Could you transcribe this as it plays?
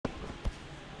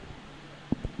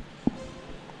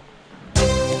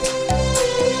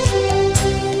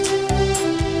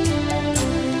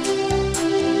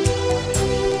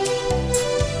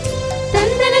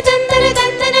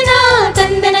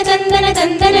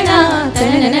தந்தனனா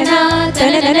தனனனா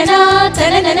தனனனா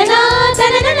தனனனா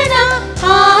தனனனா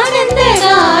ஆனந்த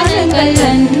கானங்கள்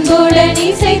அன்புடன்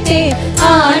இசைத்தே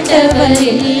ஆண்டவர்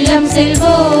இல்லம்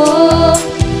செல்வோம்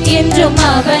என்றும்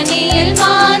அவனியில்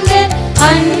மாந்த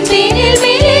அன்பினில்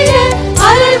மிளிர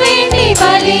அருள் வேண்டி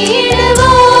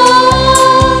பலியிடுவோம்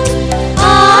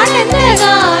ஆனந்த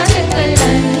கானங்கள்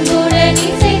அன்புடன்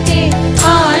இசைத்தே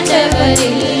ஆண்டவர்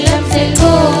இல்லம்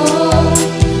செல்வோம்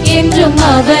என்றும்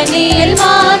அவனியில்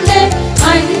மாந்த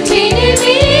அன்பினில்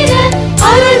மிளிர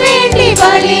அருள் வேண்டி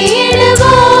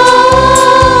பலியிடுவோம்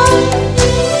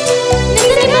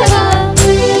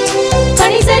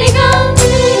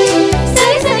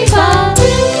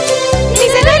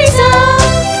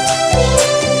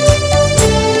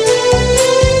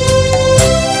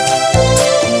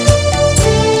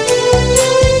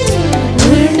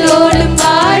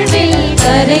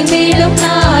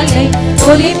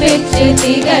ஒளி பெற்று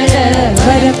திகழ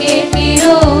வரம்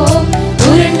கேட்கிறோம்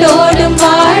உருண்டோடும்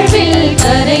வாழ்வில்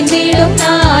கரைந்திடும்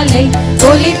நாளை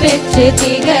ஒளி பெற்று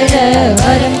திகழ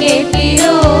வரம்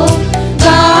கேட்கிறோம்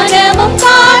கானமும்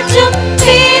காற்றும்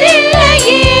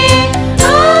வேறில்லையே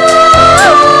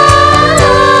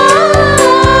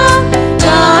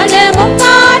கானமும்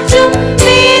காற்றும்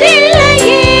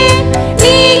வேறில்லையே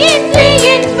நீ இன்றி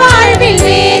என் வாழ்வில்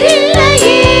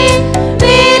வேறில்லையே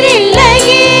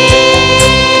வேறில்லையே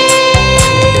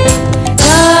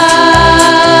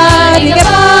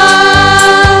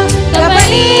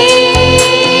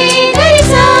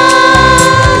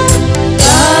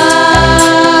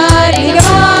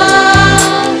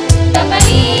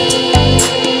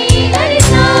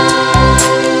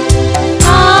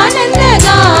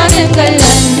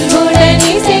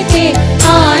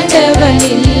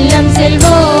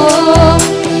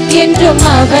என்றும்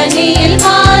அவனியில்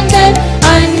மாந்த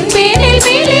அன்பினில்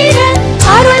மிளிர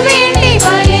அருள் வேண்டி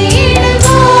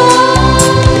பலியிடுவோம்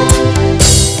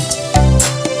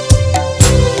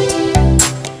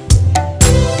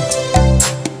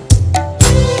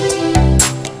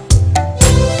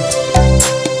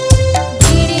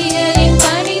விடியலின்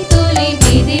பனித்துளி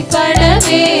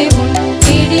விதிப்படவே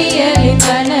விடியலின்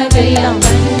கனவெல்லாம்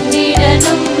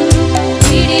வந்திடனும்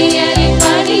விடியலின்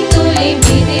பனித்துளி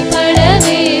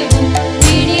விதிப்படவே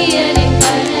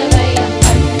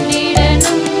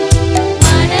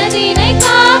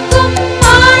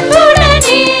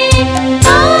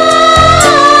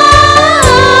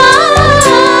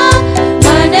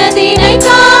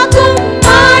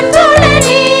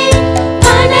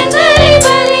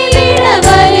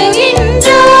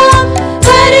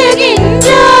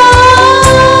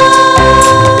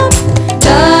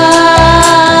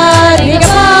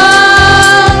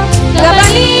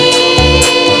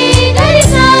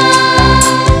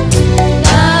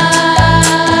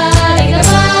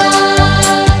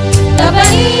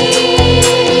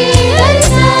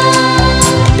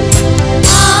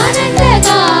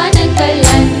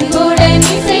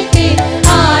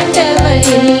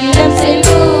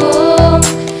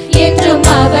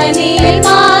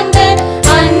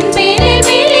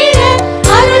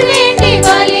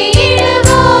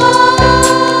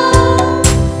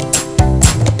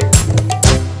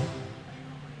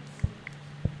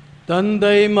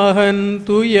தந்தை மகன்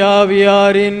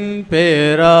தூயாவியாரின்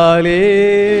பெயராலே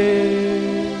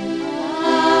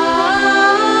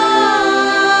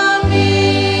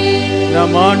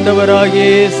நம் ஆண்டவராகிய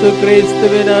இயேசு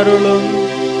கிறிஸ்துவின் அருளும்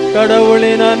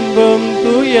கடவுளின் அன்பும்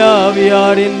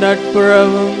தூயாவியாரின்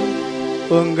நட்புறவும்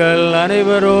உங்கள்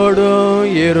அனைவரோடும்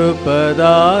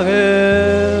இருப்பதாக.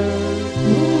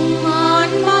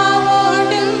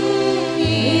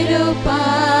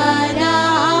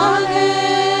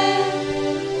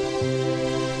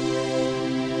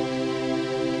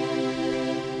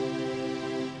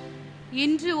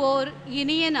 இன்று ஓர்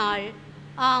இனிய நாள்.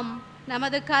 ஆம்,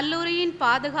 நமது கல்லூரியின்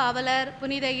பாதுகாவலர்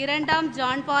புனித 2ஆம்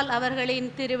ஜான் பால் அவர்களின்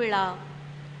திருவிழா.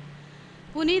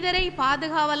 புனிதரை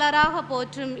பாதுகாவலராக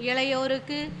போற்றும்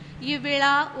இளையோருக்கு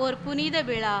இவ்விழா ஓர் புனித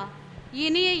விழா.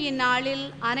 இனிய இந்நாளில்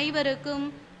அனைவருக்கும்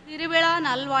திருவிழா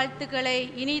நல்வாழ்த்துக்களை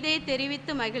இனிதே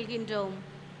தெரிவித்து மகிழ்கின்றோம்.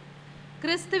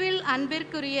 கிறிஸ்துவில்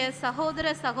அன்பிற்குரிய சகோதர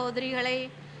சகோதரிகளை,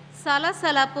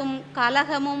 சலசலப்பும்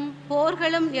கலகமும்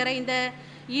போர்களும் நிறைந்த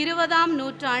 20ஆம்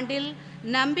நூற்றாண்டில்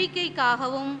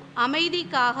நம்பிக்கைக்காகவும்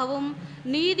அமைதிக்காகவும்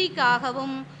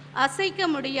நீதிக்காகவும் அசைக்க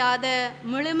முடியாத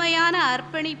முழுமையான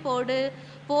அர்ப்பணிப்போடு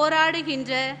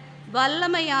போராடுகின்ற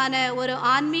வல்லமையான ஒரு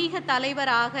ஆன்மீக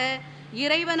தலைவராக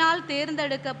இறைவனால்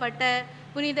தேர்ந்தெடுக்கப்பட்ட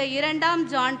புனித 2ஆம்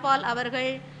ஜான் பால்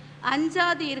அவர்கள்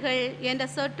அஞ்சாதீர்கள் என்ற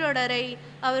சொற்றொடரை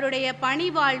அவருடைய பணி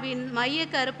வாழ்வின் மைய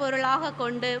கருப்பொருளாக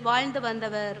கொண்டு வாழ்ந்து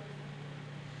வந்தவர்.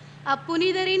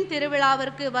 அப்புனிதரின்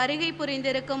திருவிழாவிற்கு வருகை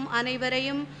புரிந்திருக்கும்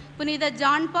அனைவரையும் புனித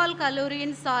ஜான் பால்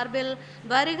கல்லூரியின் சார்பில்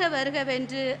வருக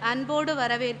வருகவென்று அன்போடு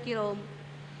வரவேற்கிறோம்.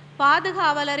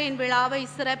 பாதுகாவலரின் விழாவை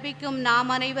சிறப்பிக்கும்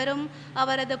நாம் அனைவரும்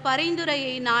அவரது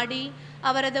பரிந்துரையை நாடி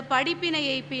அவரது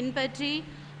படிப்பினையை பின்பற்றி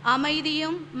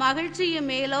அமைதியும் மகிழ்ச்சியும்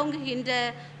மேலோங்குகின்ற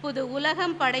புது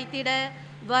உலகம் படைத்திட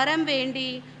வரம் வேண்டி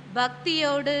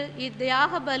பக்தியோடு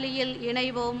இத்தியாக பலியில்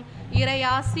இணைவோம்.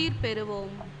 இறையாசீர்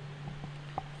பெறுவோம்.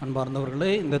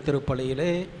 அன்பார்ந்தவர்களே, இந்த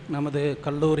திருப்பலியிலே நமது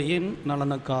கல்லூரியின்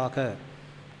நலனுக்காக,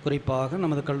 குறிப்பாக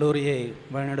நமது கல்லூரியை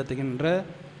வழிநடத்துகின்ற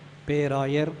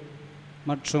பேராயர்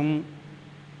மற்றும்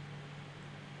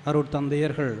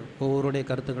அருட்தந்தையர்கள் ஒவ்வொருடைய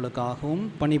கருத்துக்களுக்காகவும்,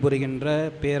 பணிபுரிகின்ற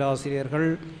பேராசிரியர்கள்,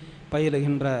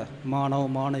 பயிலுகின்ற மாணவ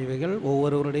மாணவிகள்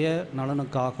ஒவ்வொருவருடைய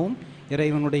நலனுக்காகவும்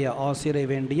இறைவனுடைய ஆசிரை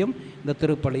வேண்டியும் இந்த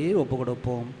திருப்பலியை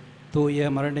ஒப்புக்கொடுப்போம். தூய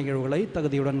மர நிகழ்வுகளை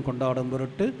தகுதியுடன் கொண்டாடும்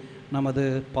பொருட்டு நமது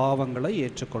பாவங்களை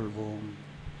ஏற்றுக்கொள்வோம்.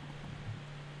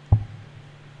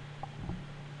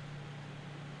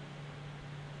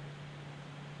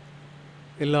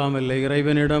 எல்லாம் இல்லை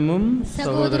இறைவனிடமும்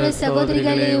சகோதர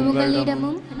சகோதரிகளே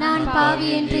உங்களிடமும் நான் பாவி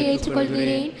என்று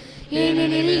ஏற்றுக்கொள்கிறேன்.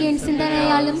 ஏனெனில் என்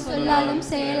சிந்தனையாலும் சொல்லாலும்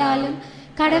செயலாலும்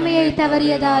கடமையை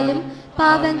தவறியதாலும்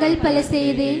பாவங்கள் பல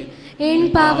செய்தேன். என்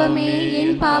பாவமே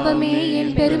என் பாவமே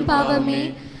என் பெரும் பாவமே.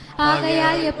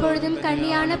 ஆகையால் எப்பொழுதும்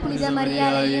கன்னியான புனித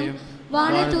மரியாதையும்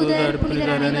வானதூதர்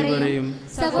புனிதர் அனைவரையும்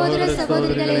சகோதர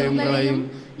சகோதரிகளை உங்களையும்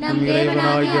நம்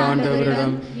தேவனாகிய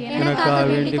ஆண்டவரிடம் எனக்காக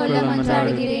வேண்டிக் கொள்ள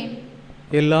மன்றாடுகிறேன்.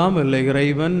 எல்லாம் இல்லை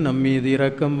இறைவன் நம் மீது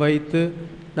இரக்கம் வைத்து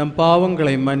நம்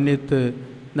பாவங்களை மன்னித்து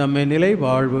நம்மை நிலை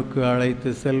வாழ்வுக்கு அழைத்து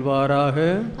செல்வாராக.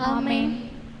 ஆமென்.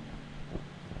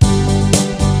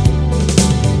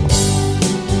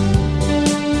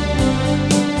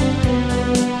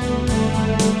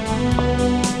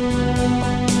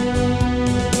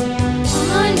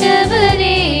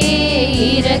 ஆண்டவரே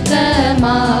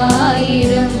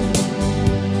இரக்கமாயிரும்.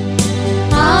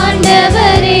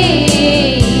 ஆண்டவரே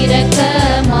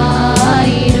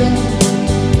இரக்கமாயிரும்.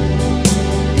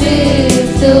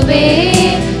 கிறிஸ்துவே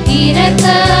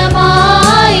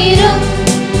இரக்கமாயிரும்.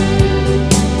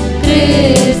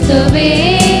 கிறிஸ்துவே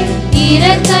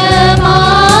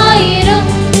இரக்கமாயிரும்.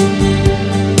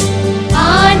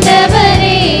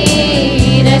 ஆண்டவரே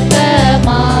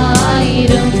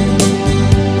இரக்கமாயிரும்.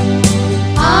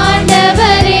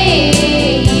 ஆண்டவரே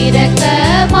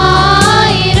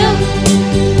இரக்கமாயிரும்.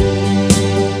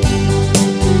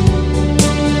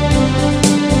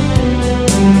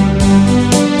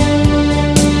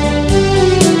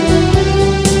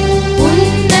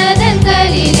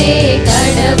 உன்னதங்களிலே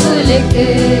கடவுளுக்கு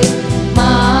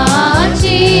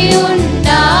மாட்சி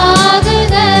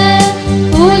உண்டாகுக.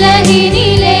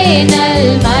 உலகினிலே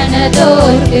நல்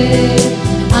மனதோர்க்கு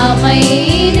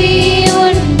அமைதி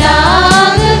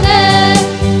உண்டாகுக.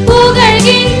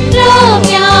 புகழ்கின்றோம்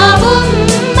யாவும்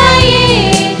உம்மையே,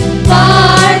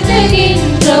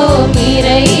 வாழ்த்துகின்றோம்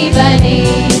இறைவனே.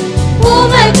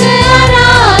 உமக்கு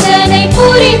ஆராதனை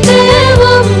புரிந்து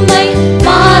உம்மை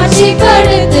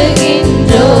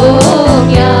மாட்சிப்படுத்துகின்றோம்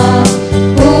யாம்.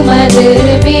 உமது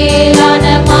மேலான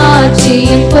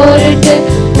மாட்சியின் பொருட்டு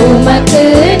உமக்கு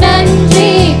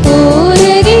நன்றி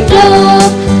கூறுகின்றோம்.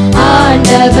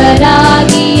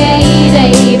 ஆண்டவராகிய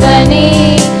இறைவனே,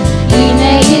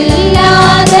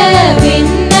 இணையில்லாத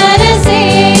விண்ணரசே,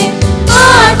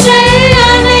 ஆற்றல்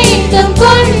அனைத்தும்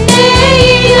கொண்டு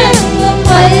இறங்கும்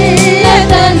வல்ல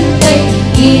தந்தை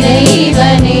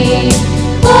இறைவனே,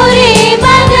 ஒரே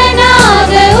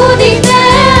மகனாக உதித்த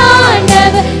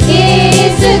ஆண்டவர்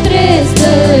இயேசு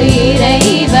கிறிஸ்து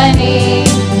இறைவனே.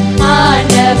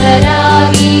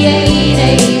 ஆண்டவராகிய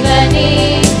இறைவனே,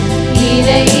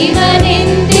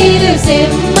 இறைவனின் திரு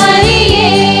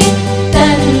செம்மறியே,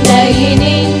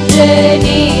 தந்தையினின்று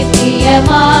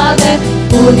நித்தியமாக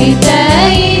உதித்த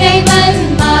இறைவன்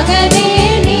மகனே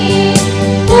நீ.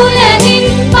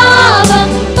 உலகின்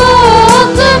பாவம்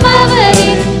போக்குபவரே,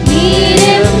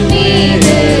 நீரும்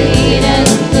மீது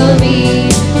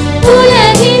இறங்குவீர்.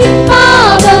 உலகின்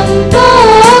பாவம்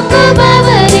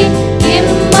போக்குபவரே,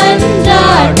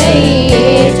 எம்மன்றாட்டை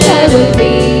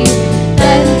ஏற்றருள்வீர்.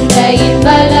 தந்தையின்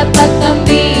வலப்பக்கம்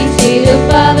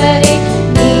வீற்றிருப்பவரே,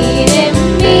 நீரும்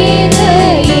மீது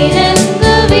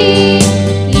இறங்குவீர்.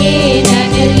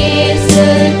 ஏனெனில் இயேசு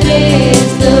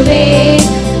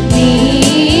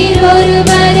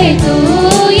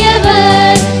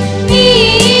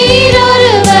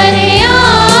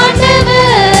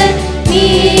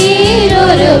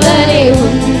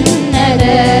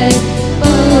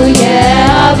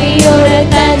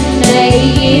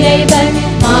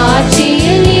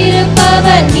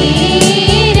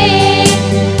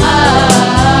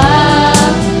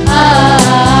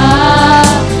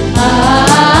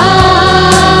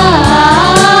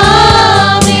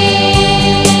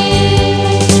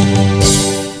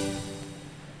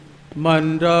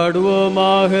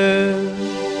மன்றாடுவோமாக.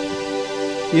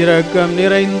 இரக்கம்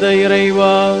நிறைந்த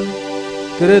இறைவா,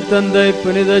 திருத்தந்தை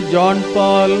புனித ஜான்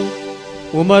பால்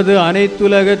உமது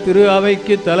அனைத்துலக திரு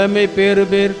அவைக்கு தலைமை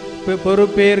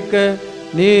பொறுப்பேற்க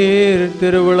நீர்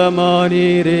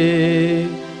திருவுளமானீரே.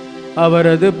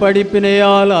 அவரது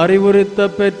படிப்பினையால் அறிவுறுத்த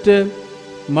பெற்று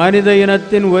மனித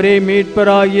இனத்தின் ஒரே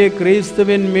மீட்பராகிய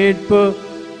கிறிஸ்துவின் மீட்பு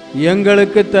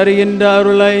எங்களுக்கு தருகின்ற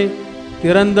அருளை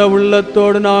திறந்த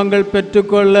உள்ளத்தோடு நாங்கள்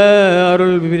பெற்றுக்கொள்ள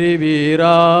அருள்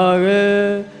விரிவீராக.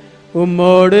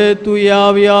 உம்மோடு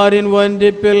தூயாவியாரின்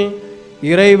ஒன்றிப்பில்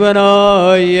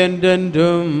இறைவனாய்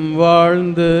என்றென்றும்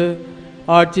வாழ்ந்து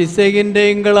ஆட்சி செய்கின்ற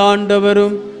எங்கள்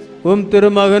ஆண்டவரும் உம்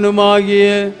திருமகனுமாகிய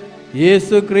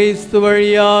இயேசு கிறிஸ்து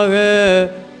வழியாக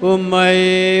உம்மை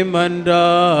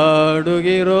மன்றாடுகிறோம்.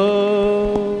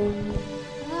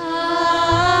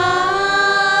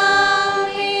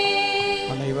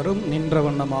 அனைவரும் நின்ற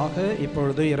வண்ணமாக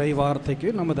இப்பொழுது இறை வார்த்தைக்கு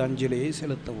நமது அஞ்சலியை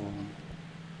செலுத்துவோம்.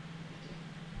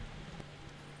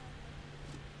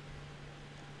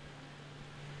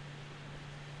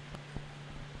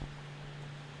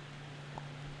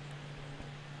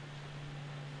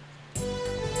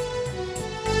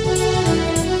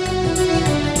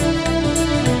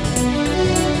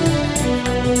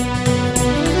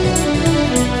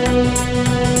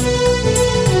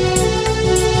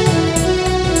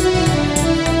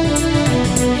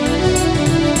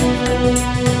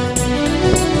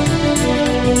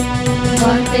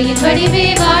 வார்த்தையின் வடிவே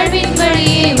வாழ்வின்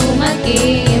வழியே உமக்கே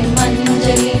எம்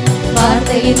அஞ்சலி.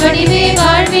 வார்த்தையின் வடிவே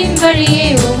வாழ்வின் வழியே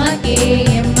உமக்கே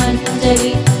எம்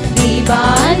அஞ்சலி.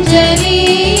 தீபாஞ்சலி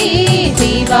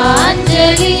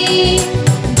தீபாஞ்சலி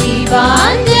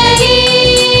தீபாஞ்சலி.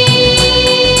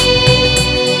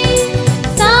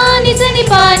 சானி சனி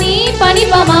பானி பனி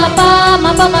பமா பா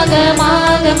மப மக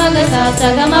மாக மக சா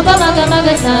சக மப மக மக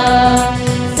சா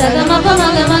சக மப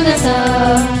மக மக சா.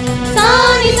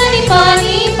 சானி சனி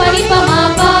பானி பனி பமா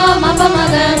பா மப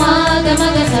மக மாக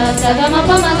மக சா சக மப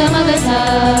மக மக சா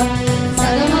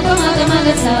சக மப மக மக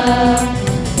சா.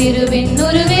 திருவின்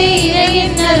உருவே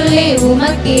இறையின் அருளே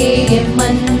உமக்கே எம்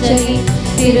அஞ்சலி.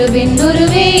 திருவின்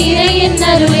உருவே இறையின்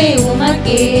அருளே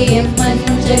உமக்கே எம்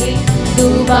அஞ்சலி.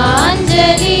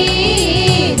 தூபாஞ்சலி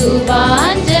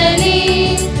தூபாஞ்சலி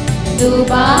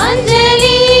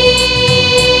தூபாஞ்சலி.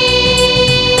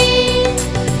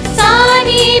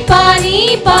 சானி பானி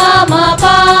பாமா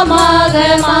பாமாக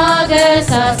மாக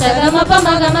சா சகம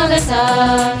பமக மக சா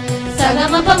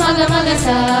சகம பமக மக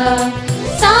சா.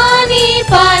 சானி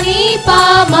பானி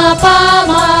பாமா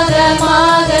பாமாக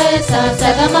மாக சா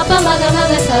சகம பமக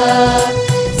மக சா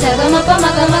சகம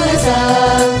பமக மக சா.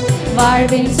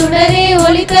 வாழ்வின் சுடரே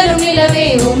ஒளி தரும் நிலவே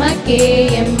உமக்கே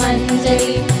எம்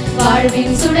அஞ்சலி.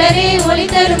 வாழ்வின் சுடரே ஒளி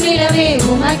தரும் நிலவே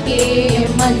உமக்கே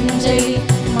எம் அஞ்சலி.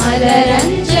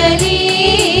 மலரஞ்சலி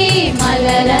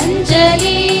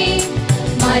மலரஞ்சலி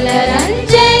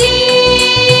மலரஞ்சலி.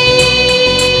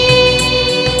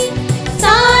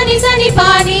 சானி சனி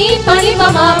பானி பனி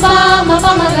பமா பா மப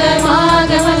மக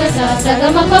மாக மக சா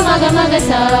சகம பமக மக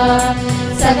சா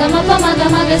சகம பமக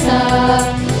மக சா.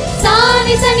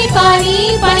 சானி சனி பானி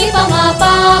பனி பமா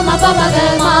பா மப மக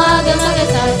மாக மக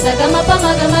சா சகம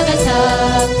பமக மக சா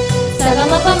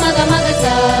சகம பமக மக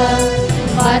சா.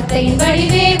 வார்த்தையின்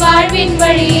வடிவே வாழ்வின்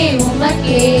வழியே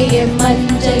உமக்கே எம்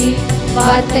அஞ்சலி.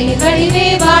 வார்த்தையின் வடிவே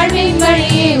வாழ்வின்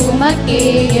வழியே உமக்கே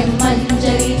எம்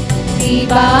அஞ்சலி.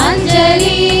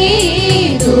 தீபாஞ்சலி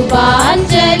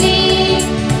தூபாஞ்சலி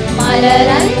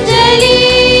மலரஞ்சலி.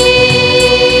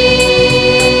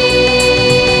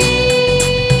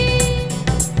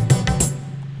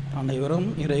 அனைவரும்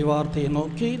இறை வார்த்தையை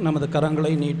நோக்கி நமது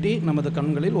கரங்களை நீட்டி நமது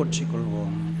கண்களில்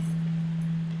ஒற்றிக்கொள்வோம்.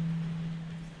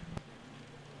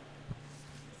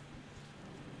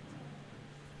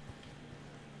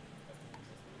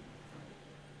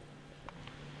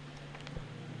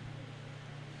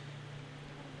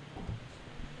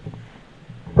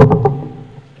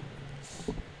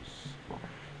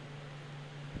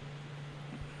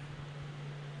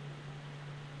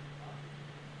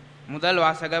 முதல்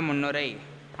வாசக முன்னுரை.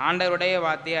 ஆண்டவருடைய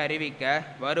வார்த்தையை அறிவிக்க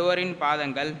வருவோரின்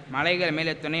பாதங்கள் மலைகள்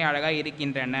மேல் துணை அழகாய்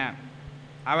இருக்கின்றன.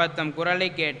 அவர் தம் குரலை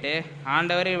கேட்டு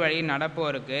ஆண்டவரின் வழியில்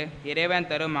நடப்போருக்கு இறைவன்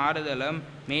தரும் ஆறுதலும்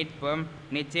மீட்பும்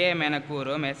நிச்சயம் என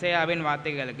கூறும் எசையாவின்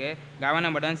வார்த்தைகளுக்கு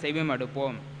கவனமுடன்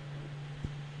செவிமடுப்போம்.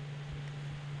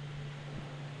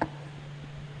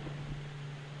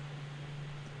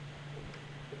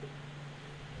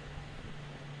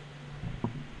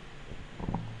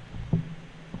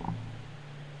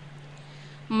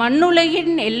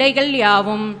 மண்ணுலகின் எல்லைகள்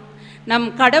யாவும் நம்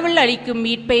கடவுள் அளிக்கும்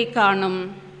மீட்பை காணும்.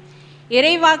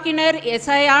 இறைவாக்கினர்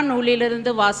எசாயா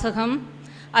நூலிலிருந்து வாசகம்.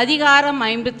 அதிகாரம்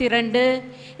 52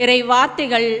 இறை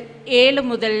வார்த்தைகள் 7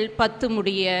 முதல் 10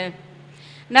 முடிய.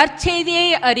 நற்செய்தியை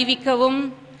அறிவிக்கவும்,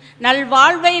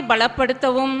 நல்வாழ்வை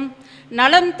பலப்படுத்தவும்,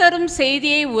 நலம் தரும்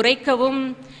செய்தியை உரைக்கவும்,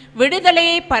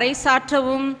 விடுதலையை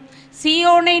பறைசாற்றவும்,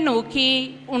 சீயோனை நோக்கி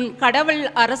உன் கடவுள்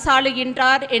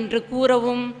அரசாளுகின்றார் என்று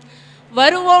கூறவும்,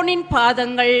 வருவோனின்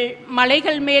பாதங்கள்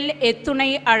மலைகள் மேல்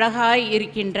எத்துணை அழகாய்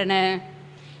இருக்கின்றன.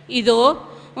 இதோ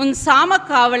உன்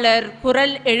சாமக்காவலர்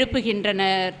குரல்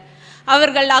எழுப்புகின்றனர்.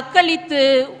 அவர்கள் அக்களித்து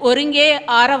ஒருங்கே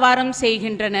ஆரவாரம்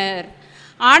செய்கின்றனர்.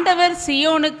 ஆண்டவர்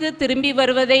சீயோனுக்கு திரும்பி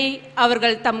வருவதை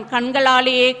அவர்கள் தம்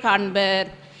கண்களாலேயே காண்பர்.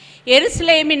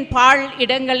 எருசலேமின் பாழ்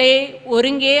இடங்களே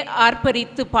ஒருங்கே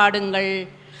ஆர்ப்பரித்து பாடுங்கள்.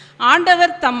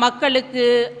 ஆண்டவர் தம் மக்களுக்கு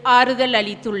ஆறுதல்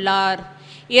அளித்துள்ளார்.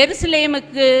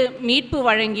 எருசலேமுக்கு மீட்பு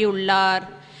வழங்கியுள்ளார்.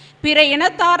 பிற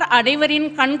இனத்தார் அனைவரின்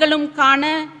கண்களும் காண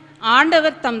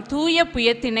ஆண்டவர் தம் தூய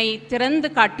புயத்தினை திறந்து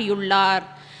காட்டியுள்ளார்.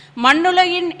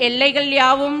 மண்ணுலகின் எல்லைகள்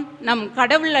யாவும் நம்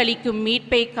கடவுள் அளிக்கும்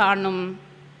மீட்பை காணும்.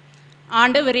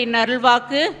 ஆண்டவரின்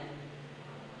அருள்வாக்கு.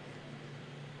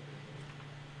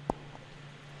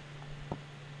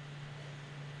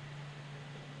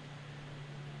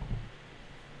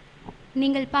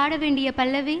 நீங்கள் பாட வேண்டிய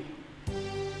பல்லவி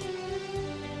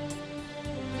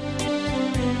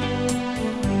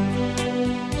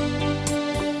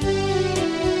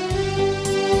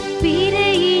பிற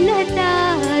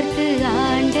இனத்தார்க்கு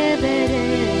ஆண்டவர்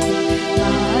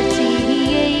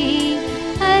ஆட்சியை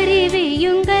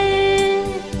அறிவியுங்கள்.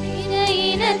 பிற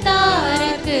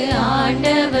இனத்தார்க்கு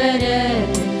ஆண்டவர்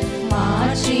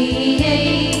ஆட்சியை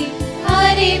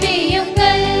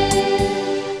அறிவியுங்கள்.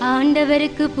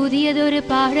 ஆண்டவருக்கு புதியதொரு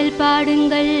பாடல்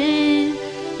பாடுங்கள்.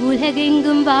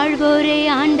 உலகெங்கும் வாழ்வோரே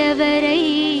ஆண்டவரை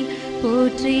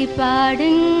போற்றி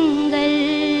பாடுங்கள்.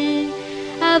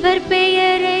 அவர்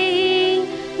பெயரை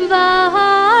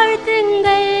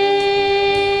வாழ்த்துங்கள்.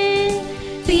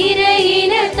 பிற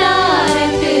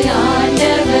இனத்தாருக்கு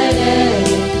ஆண்டவர்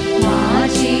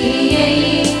ஆட்சியை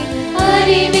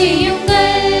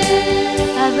அறிவியுங்கள்.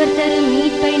 அவர் தரும்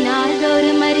மீட்பை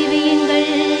நாள்தோறும்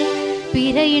அறிவியுங்கள்.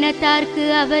 பிற இனத்தார்க்கு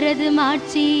அவரது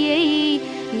மாட்சியை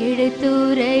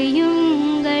எடுத்துரையுங்கள்.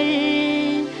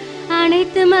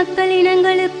 அனைத்து மக்கள்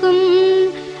இனங்களுக்கும்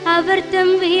அவர்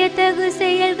தம் வியத்தகு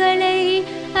செயல்களை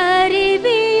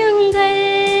அறிவியுங்கள்.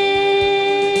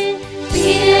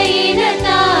 பிற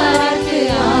இனத்தார்க்கு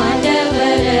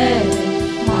ஆண்டவர்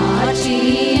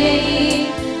மாட்சியை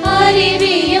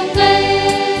அறிவியுங்கள்.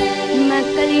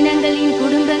 மக்கள் இனங்களின்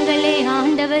குடும்பங்களை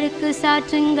ஆண்டவருக்கு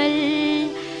சாற்றுங்கள்.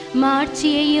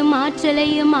 மாட்சியையும்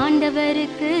ஆற்றலையும்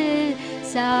ஆண்டவருக்கு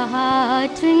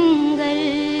சாற்றுங்கள்.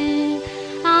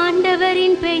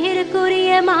 ஆண்டவரின் பெயருக்குரிய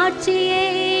மாட்சியை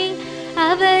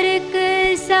அவருக்கு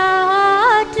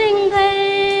சாற்றுங்கள்.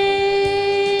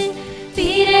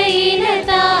 பிற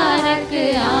இனத்தாருக்கு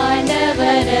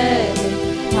ஆண்டவர்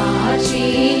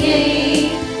மாட்சியை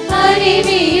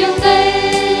அறிவியுங்கள்.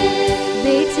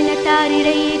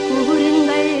 வேற்றினத்தாரிடையே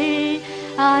கூறுங்கள்,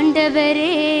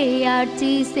 ஆண்டவரே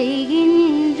ஆட்சி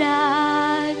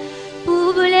செய்கின்றார்.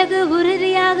 பூவுலகு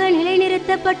உறுதியாக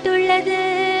நிலைநிறுத்தப்பட்டுள்ளது,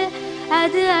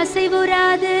 அது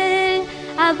அசைவுறாது.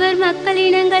 அவர்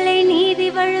மக்களினங்களை நீதி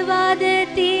வழுவாது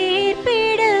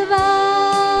தீர்ப்பிடுவார்.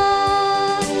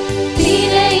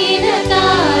 பிற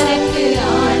இனத்தாருக்கு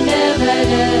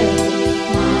ஆண்டவர்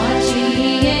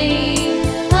மாட்சியை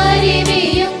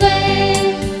அறிவியுங்கள்.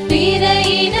 பிற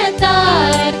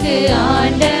இனத்தாருக்கு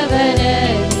ஆண்டவர்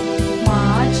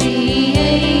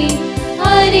மாட்சியை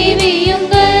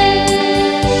அறிவியுங்கள்.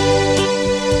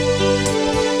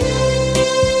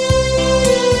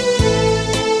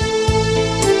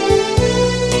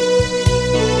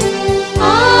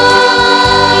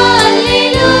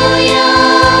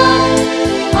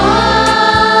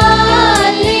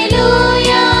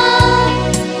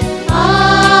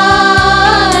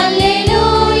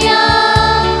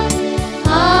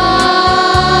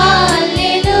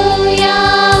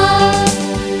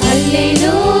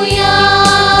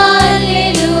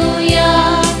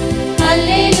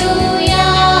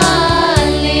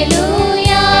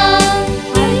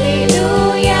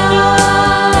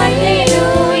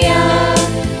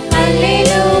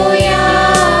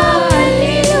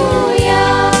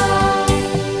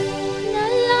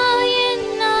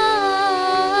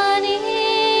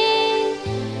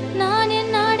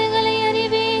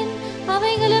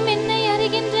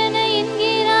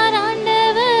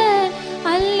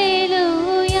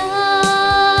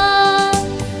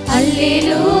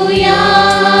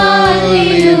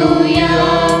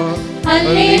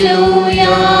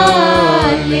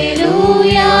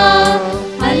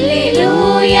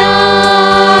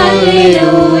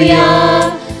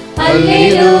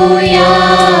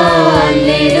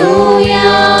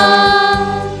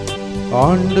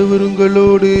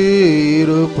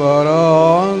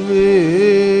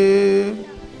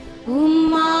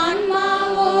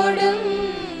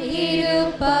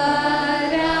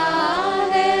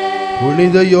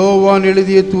 புனித யோவான்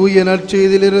எழுதிய தூய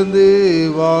நற்செய்தியிலிருந்து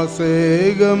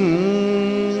வாசகம்.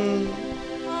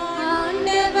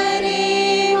 ஆண்டவரே,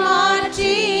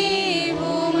 மாட்சி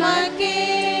உமக்கே.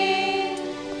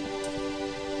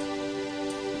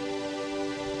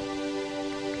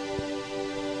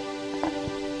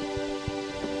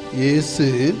 இயேசு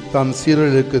தம்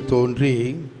சீடர்களுக்கு தோன்றி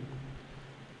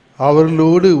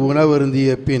அவர்களோடு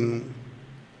உணவருந்திய பின்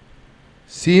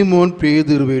சீமோன்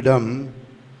பேதுருவிடம்,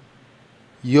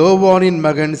 யோவானின்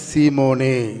மகன்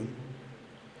சீமோனே,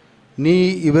 நீ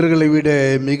இவர்களை விட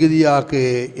மிகுதியாக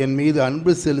என் மீது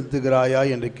அன்பு செலுத்துகிறாயா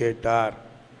என்று கேட்டார்.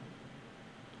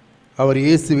 அவர்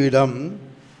இயேசுவிடம்,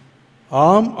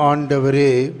 ஆம்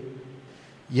ஆண்டவரே,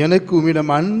 எனக்கு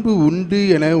உம்மிடம் அன்பு உண்டு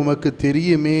என உமக்கு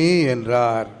தெரியுமே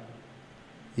என்றார்.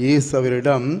 இயேசு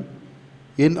அவரிடம்,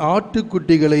 என்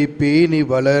ஆட்டுக்குட்டிகளை பேணி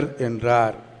வளர்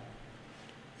என்றார்.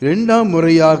 இரண்டாம்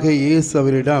முறையாக இயேசு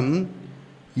அவரிடம்,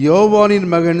 யோவானின்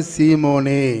மகன்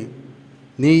சீமோனே,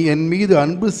 நீ என் மீது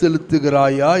அன்பு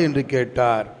செலுத்துகிறாயா என்று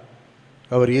கேட்டார்.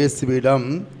 அவர் இயேசுவிடம்,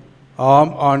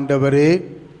 ஆம் ஆண்டவரே,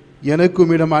 எனக்கு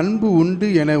உம்மிடம் அன்பு உண்டு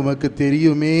என உமக்கு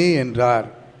தெரியுமே என்றார்.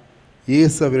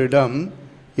 இயேசு அவரிடம்,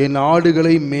 என்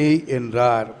ஆடுகளை மேய்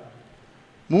என்றார்.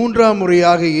 மூன்றாம்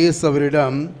முறையாக இயேசு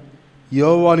அவரிடம்,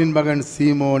 யோவானின் மகன்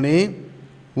சீமோனே,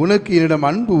 உனக்கு என்னிடம்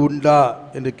அன்பு உண்டா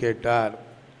என்று கேட்டார்.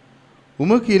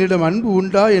 உமக்கு என்னிடம் அன்பு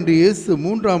உண்டா என்று இயேசு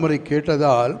மூன்றாம் முறை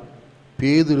கேட்டதால்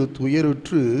பேதுரு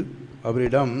துயருற்று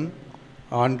அவரிடம்,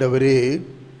 ஆண்டவரே,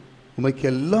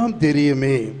 உமக்கெல்லாம்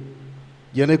தெரியுமே,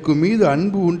 எனக்கு மீது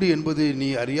அன்பு உண்டு என்பது நீ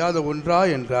அறியாத ஒன்றா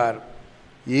என்றார்.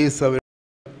 இயேசு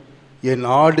அவரிடம், என்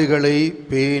ஆடுகளை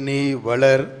பேணி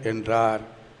வளர் என்றார்.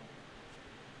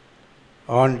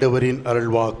 ஆண்டவரின்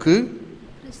அருள்வாக்கு.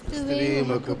 கிறிஸ்துவே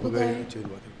உமக்கு புகழ்.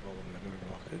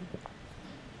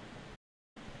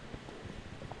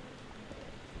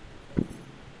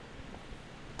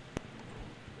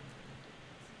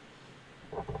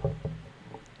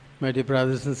 My dear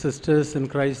brothers and sisters in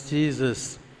Christ Jesus,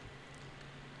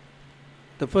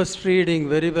 the first reading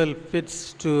very well fits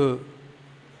to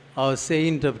our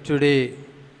saint of today,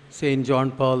 Saint John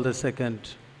Paul II.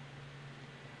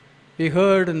 We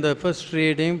heard in the first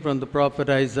reading from the prophet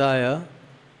Isaiah,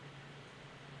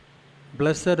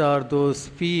 blessed are those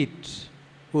feet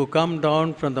who come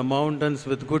down from the mountains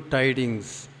with good tidings.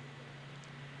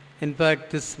 In fact,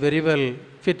 this very well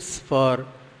fits for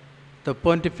the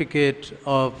pontificate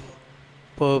of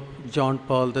Pope John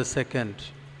Paul II,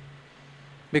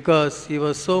 because he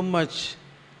was so much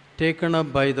taken up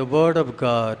by the Word of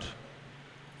God,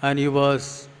 and he was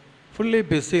fully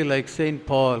busy like Saint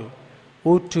Paul,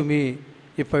 woe to me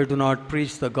if I do not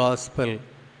preach the gospel.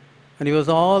 And he was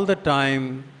all the time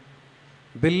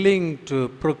willing to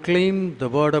proclaim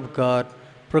the Word of God,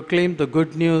 proclaim the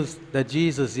good news that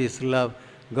Jesus is love,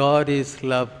 God is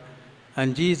love, and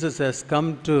Jesus has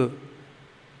come to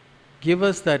give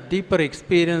us that deeper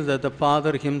experience that the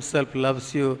Father himself loves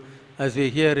you, as we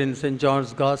hear in St.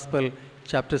 John's Gospel,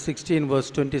 chapter 16, verse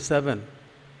 27.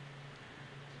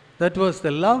 That was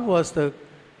the love was the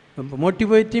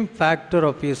motivating factor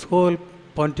of his whole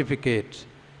pontificate.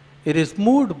 It is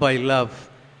moved by love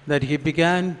that he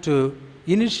began to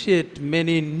initiate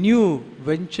many new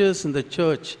ventures in the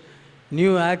church,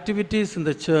 new activities in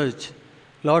the church,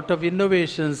 lot of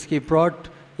innovations he brought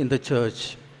in the church.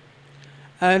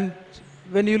 And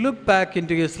when you look back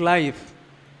into his life,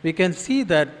 we can see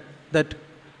that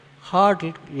hard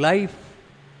life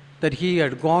that he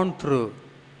had gone through,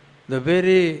 the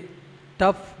very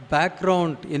tough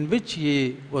background in which he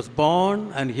was born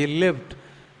and he lived,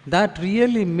 that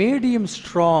really made him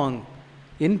strong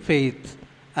in faith,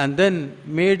 and then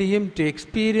made him to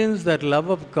experience that love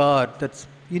of God, that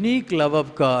unique love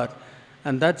of God,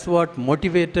 and that's what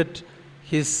motivated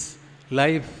his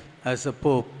life as a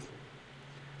pope.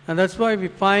 And that's why we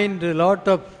find a lot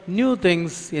of new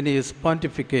things in his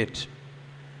pontificate.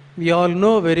 We all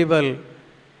know very well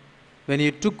when he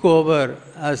took over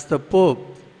as the pope,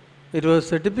 it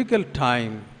was a difficult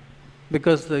time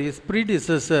because his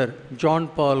predecessor, John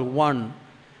Paul I,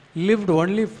 lived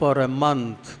only for a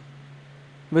month.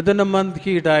 Within a month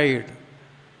he died.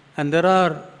 And there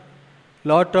are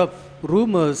lot of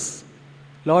rumors,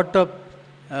 lot of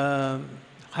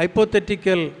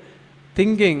hypothetical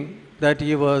thinking that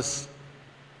he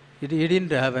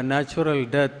didn't have a natural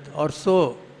death or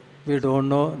so. We don't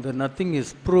know, that nothing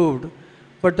is proved.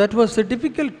 But that was a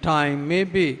difficult time,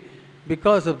 maybe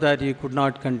because of that he could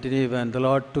not continue and the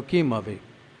Lord took him away.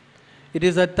 It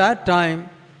is at that time,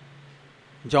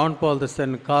 John Paul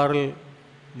II, Karl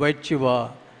Wojtyła,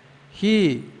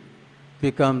 he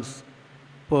becomes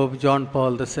Pope John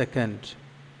Paul II.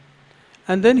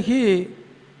 And then he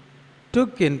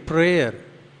took in prayer,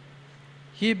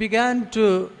 he began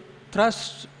to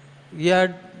trust, he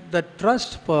had that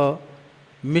trust for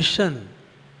mission.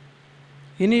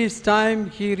 In his time,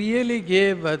 he really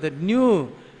gave the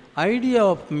new idea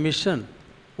of mission,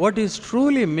 what is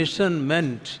truly mission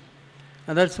meant.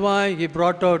 And that's why he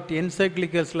brought out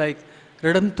encyclicals like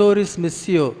Redemptoris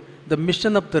Missio, the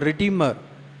mission of the Redeemer.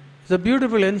 It's a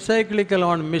beautiful encyclical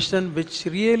on mission which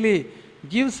really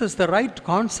gives us the right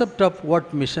concept of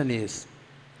what mission is.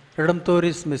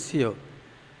 Redemptoris Missio.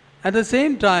 At the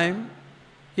same time,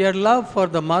 he had love for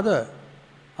the Mother,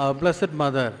 our Blessed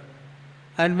Mother.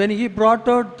 And when he brought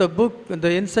out the book,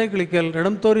 the encyclical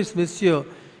Redemptoris Missio,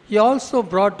 he also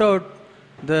brought out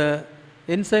the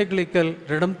encyclical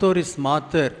Redemptoris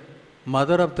Mater,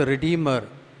 Mother of the Redeemer,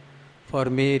 for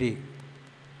Mary.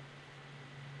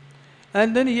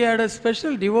 And then he had a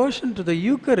special devotion to the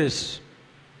Eucharist,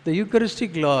 the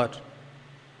Eucharistic Lord.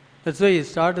 That's why he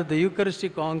started the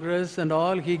Eucharistic Congress and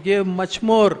all. He gave much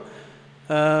more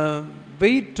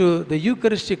weight to the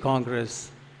Eucharistic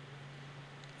Congress.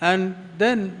 And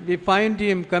then we find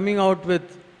him coming out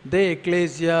with De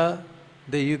Ecclesia,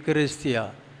 the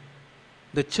Eucharistia,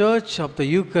 the Church of the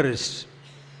Eucharist.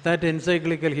 That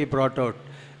encyclical he brought out.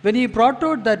 When he brought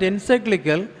out that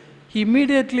encyclical, he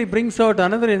immediately brings out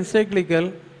another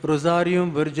encyclical,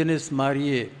 Rosarium Virginis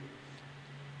Mariae,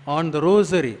 on the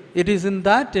rosary. It is in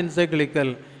that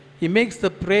encyclical he makes the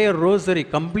prayer rosary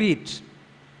complete.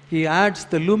 He adds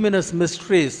the luminous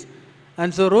mysteries.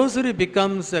 And so rosary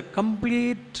becomes a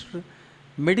complete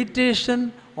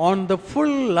meditation on the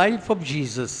full life of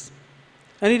Jesus.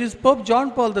 And it is Pope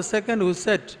John Paul II who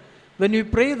said, when you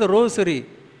pray the rosary,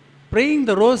 praying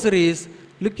the rosary is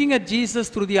looking at Jesus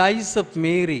through the eyes of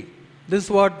Mary. This is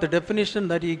what the definition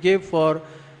that he gave for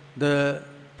the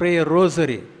prayer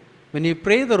rosary. When you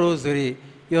pray the rosary,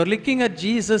 you are looking at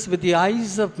Jesus with the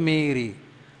eyes of Mary.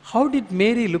 How did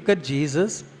Mary look at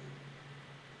Jesus?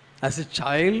 As a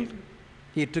child,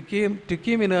 he took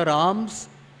him in her arms,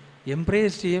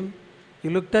 embraced him, he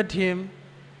looked at him.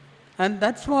 And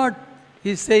that's what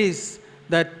he says,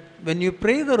 that when you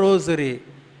pray the rosary,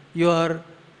 you are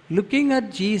looking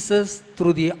at Jesus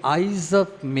through the eyes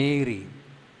of Mary.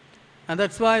 And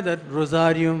that's why that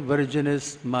Rosarium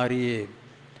Virginis Mariae.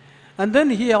 And then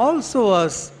he also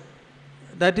was,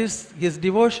 that is his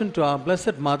devotion to our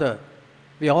Blessed Mother.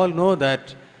 We all know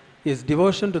that his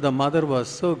devotion to the Mother was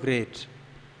so great.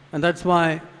 And that's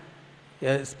why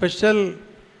a special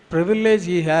privilege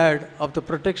he had of the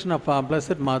protection of our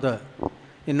Blessed Mother.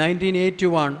 In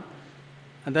 1981,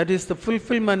 and that is the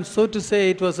fulfillment, so to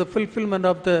say, it was a fulfillment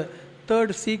of the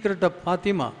third secret of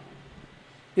Fatima.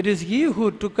 It is he who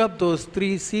took up those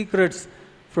 3 secrets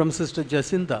from Sister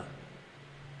Jacinta.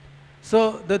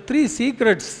 So the 3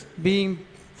 secrets being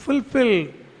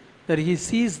fulfilled, that he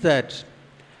sees that.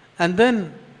 And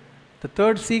then the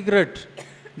third secret,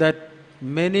 that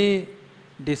many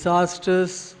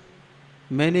disasters,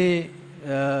 many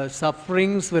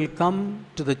sufferings will come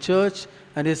to the church,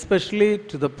 and especially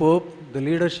to the Pope, the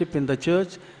leadership in the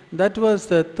church. That was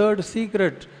the third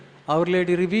secret Our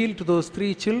Lady revealed to those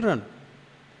 3 children.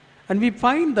 And we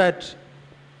find that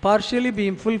partially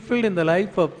being fulfilled in the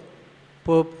life of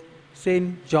Pope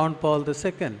Saint John Paul II.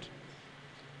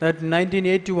 That in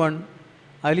 1981,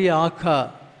 Ali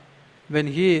Agha, when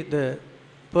the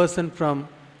person from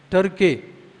Turkey,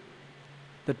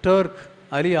 the Turk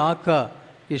Ali Agha,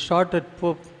 he shot at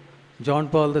Pope John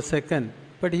Paul II,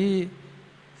 but he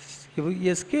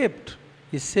escaped,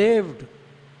 he saved.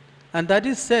 And that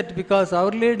is said because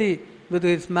Our Lady with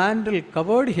his mantle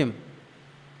covered him.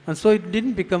 And so it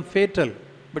didn't become fatal,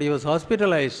 but he was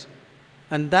hospitalized.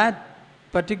 And that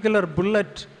particular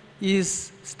bullet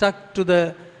is stuck to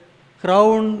the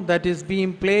crown that is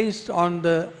being placed on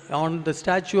the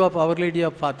statue of Our Lady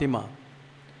of Fatima.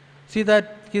 See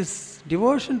that his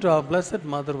devotion to our Blessed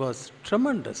Mother was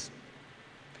tremendous.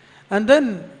 And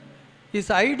then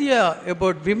his idea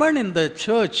about women in the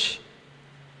church,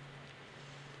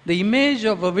 the image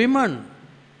of a woman,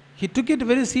 he took it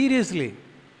very seriously.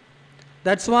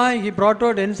 That's why he brought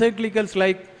out encyclicals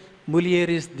like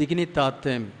Mulieris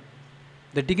Dignitatem,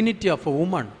 the dignity of a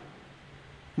woman.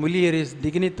 Mulieris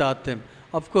Dignitatem.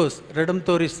 Of course,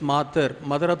 Redemptoris Mater,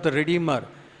 Mother of the Redeemer.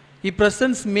 He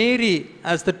presents Mary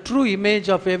as the true image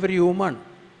of every woman.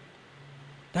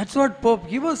 That's what Pope,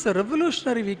 he was a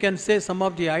revolutionary, we can say, some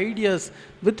of the ideas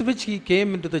with which he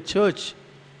came into the church.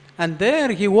 And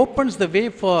there he opens the way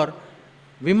for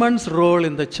women's role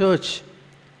in the church.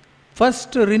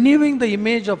 First, renewing the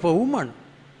image of a woman.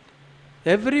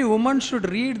 Every woman should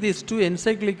read these 2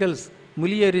 encyclicals,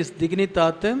 Mulieris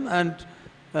Dignitatem and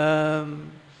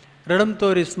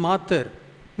Redemptoris Mater.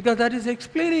 because that is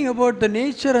explaining about the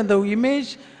nature and the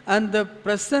image and the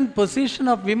present position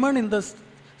of women in the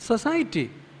society.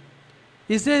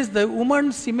 He says the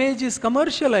woman's image is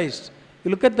commercialized.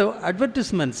 You look at the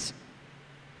advertisements.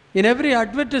 In every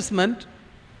advertisement,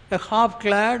 a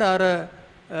half-clad or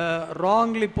a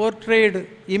wrongly portrayed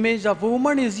image of a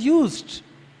woman is used.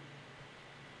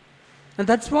 And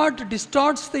that's what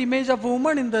distorts the image of a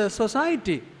woman in the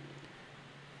society.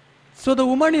 So the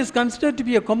woman is considered to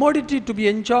be a commodity to be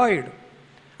enjoyed.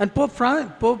 And Pope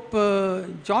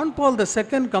John Paul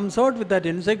II comes out with that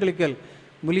encyclical,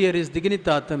 Mulieris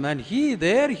Dignitatem, and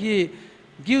he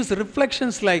gives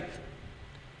reflections like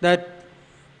that,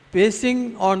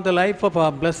 basing on the life of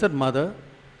our Blessed Mother.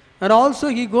 And also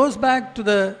he goes back to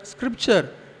the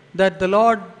scripture that the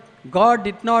Lord God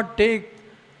did not take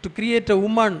to create a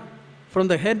woman from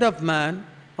the head of man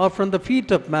or from the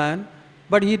feet of man,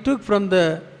 but he took from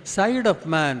the side of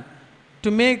man to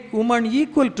make woman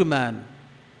equal to man.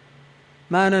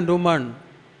 Man and woman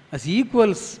as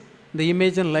equals in the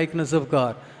image and likeness of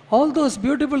God. All those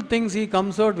beautiful things he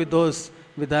comes out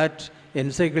with that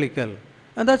encyclical.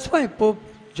 And that's why Pope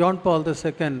John Paul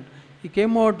II, he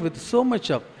came out with so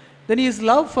much of. Then his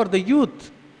love for the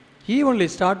youth. He only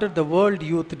started the World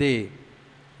Youth Day,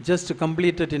 just to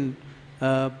complete it in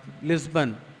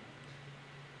Lisbon.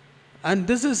 And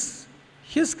this is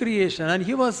his creation, and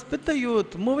he was with the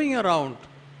youth, moving around.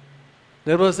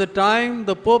 There was a time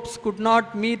the popes could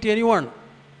not meet anyone.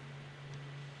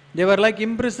 They were like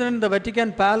imprisoned in the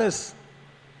Vatican palace.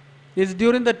 It's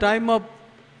during the time of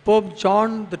Pope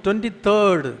John the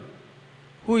 23rd,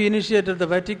 who initiated the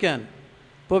Vatican.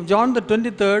 Pope John the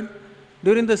 23rd,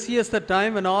 during the siesta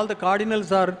time when all the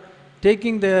cardinals are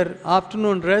taking their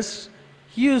afternoon rest,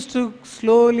 he used to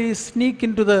slowly sneak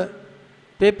into the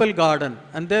papal garden,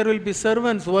 and there will be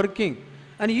servants working.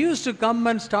 And he used to come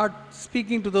and start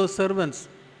speaking to those servants.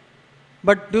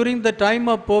 But during the time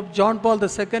of Pope John Paul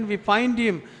II, we find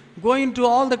him going to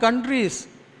all the countries,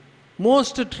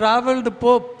 most traveled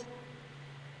Pope,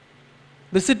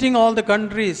 visiting all the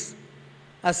countries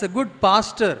as a good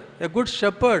pastor, a good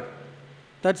shepherd.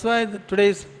 That's why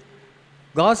today's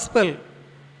gospel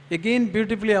again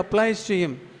beautifully applies to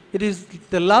him. It is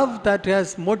the love that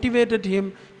has motivated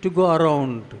him to go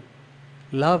around.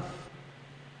 Love.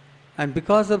 And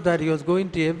because of that, he was going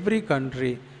to every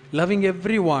country, loving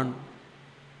everyone.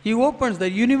 He opens the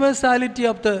universality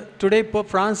of today Pope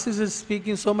Francis is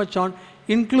speaking so much on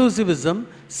inclusivism,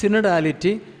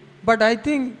 synodality. But I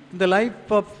think the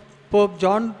life of Pope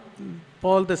John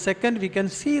Paul II, we can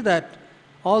see that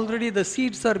already the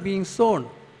seeds are being sown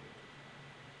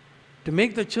to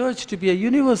make the church to be a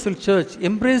universal church,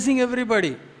 embracing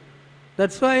everybody.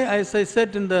 That's why, as I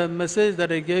said in the message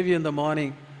that I gave you in the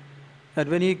morning, that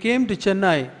when he came to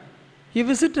Chennai, he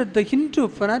visited the Hindu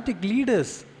fanatic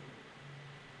leaders.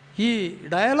 He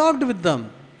dialogued with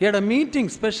them. He had a meeting,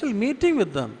 special meeting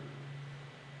with them.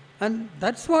 And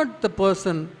that's what the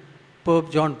person,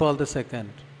 Pope John Paul II.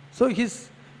 So his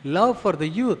love for the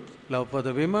youth, love for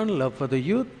the women, love for the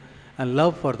youth, and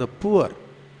love for the poor.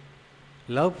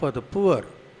 Love for the poor.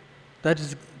 That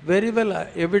is very well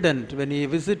evident when he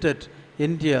visited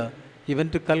India. He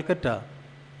went to Calcutta.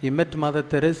 He met Mother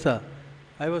Teresa.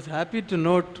 I was happy to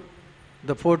note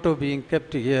the photo being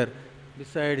kept here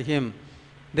beside him.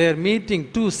 They are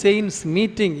meeting, two saints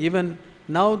meeting. Even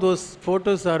now those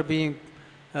photos are being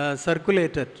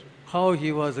circulated. How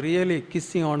he was really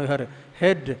kissing on her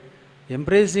head,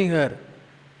 embracing her.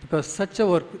 Because such a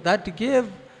work, that gave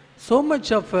so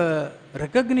much of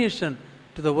recognition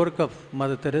to the work of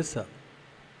Mother Teresa,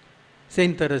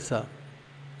 Saint Teresa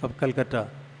of Calcutta.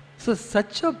 So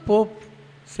such a Pope,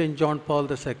 Saint John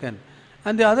Paul II.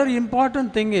 And the other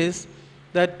important thing is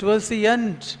that towards the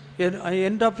end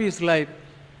of his life,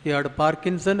 he had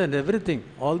Parkinson and everything,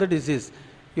 all the disease.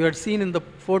 You had seen in the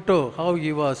photo how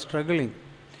he was struggling.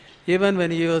 Even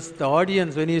when he was the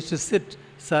audience, when he used to sit,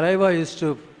 saliva used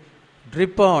to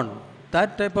drip on.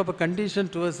 That type of a condition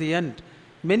towards the end.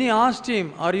 Many asked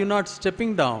him, are you not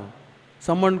stepping down?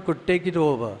 Someone could take it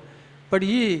over. But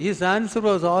his answer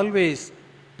was always,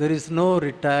 there is no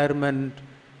retirement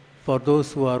for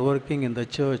those who are working in the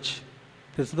church.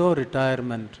 There is no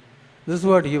retirement. This is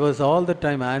what he was all the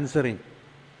time answering.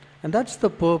 And that's the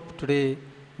Pope today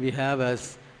we have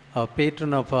as our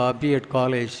patron of our Abbey at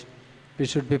College. We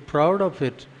should be proud of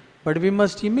it. But we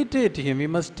must imitate him. We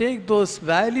must take those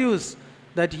values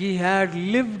that he had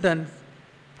lived and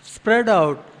spread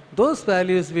out. Those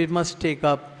values we must take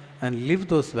up and live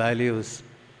those values.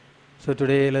 So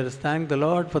today let us thank the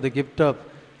Lord for the gift of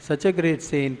such a great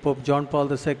saint, Pope John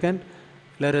Paul II.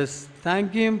 Let us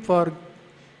thank him for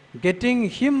getting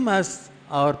him as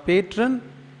our patron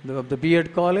of the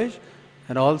B.Ed college,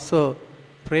 and also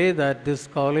pray that this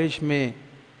college may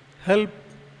help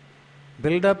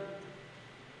build up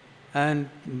and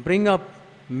bring up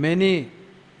many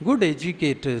good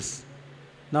educators,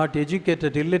 not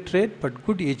educated illiterate, but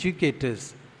good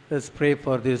educators. Let's pray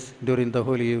for this during the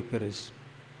Holy Eucharist.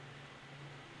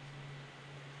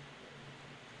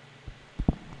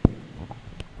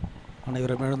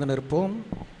 அனைவரும் எழுந்து நிற்போம்.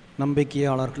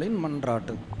 நம்பிக்கையாளர்களின்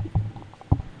மன்றாட்டு.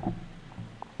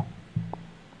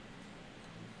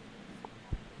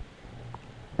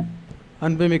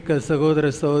 அன்புமிக்க சகோதர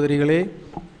சகோதரிகளே,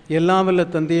 எல்லாம் வல்ல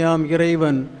தந்தையாம்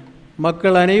இறைவன்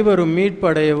மக்கள் அனைவரும்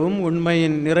மீட்படையவும்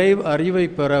உண்மையின் நிறைவு அறிவை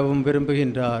பெறவும்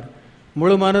விரும்புகின்றார்.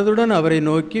 முழு மனதுடன் அவரை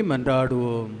நோக்கி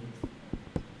மன்றாடுவோம்.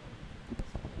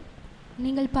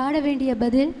 நீங்கள் பாட வேண்டிய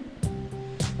பதில்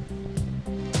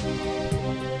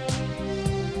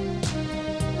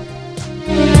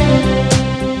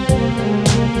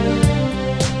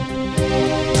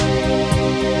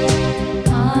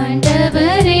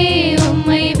ஆண்டவரே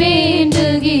உம்மை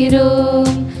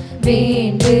வேண்டுகிறோம்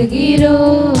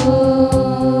வேண்டுகிறோம்.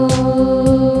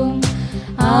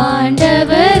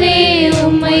 ஆண்டவரே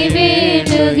உம்மை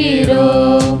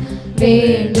வேண்டுகிறோம்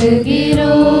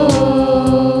வேண்டுகிறோம்.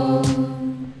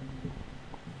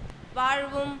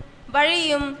 வாழ்வும்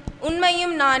வழியும்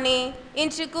உண்மையும் நானே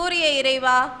என்று கூறிய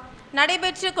இறைவா,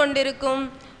 நடைபெற்று கொண்டிருக்கும்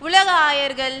உலக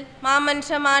ஆயர்கள்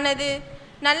மாமன்றமானது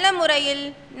நல்ல முறையில்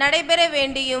நடைபெற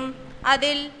வேண்டியும்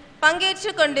அதில்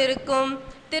பங்கேற்று கொண்டிருக்கும்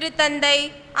திருத்தந்தை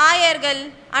ஆயர்கள்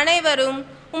அனைவரும்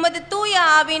உமது தூய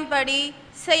ஆவின்படி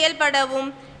செயல்படவும்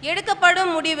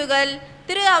எடுக்கப்படும் முடிவுகள்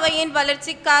திரு அவையின்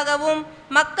வளர்ச்சிக்காகவும்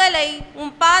மக்களை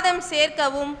உம் பாதம்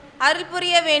சேர்க்கவும் அருள்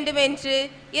புரிய வேண்டுமென்று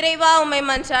இறைவா உம்மை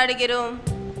மன்றாடுகிறோம்.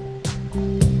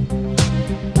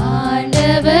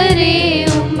 ஆண்டவரே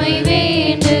உம்மை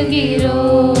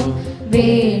வேண்டுகிறோம்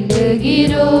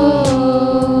வேண்டுகிறோம்.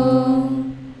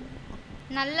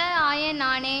 நல்ல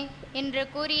ஆயனானே என்று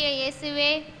கூறிய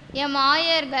இயேசுவே, எம்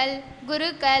ஆயர்கள்,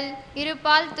 குருக்கள்,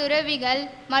 இருபால் துறவிகள்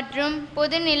மற்றும்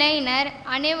பொதுநிலையினர்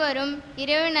அனைவரும்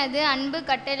இறைவனது அன்பு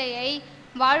கட்டளையை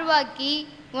வாழ்வாக்கி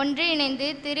ஒன்றிணைந்து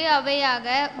திரு அவையாக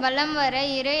வலம் வர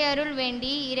இறையருள்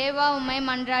வேண்டி இறைவா உம்மை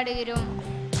மன்றாடுகிறோம்.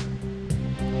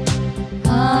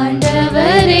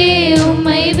 ஆண்டவரே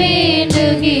உம்மை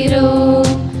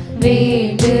வேண்டுகிறோம்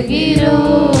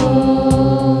வேண்டுகிறோம்.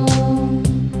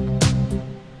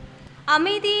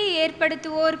 அமைதியை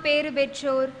ஏற்படுத்துவோர் பேறு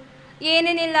பெற்றோர்,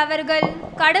 ஏனெனில் அவர்கள்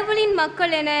கடவுளின்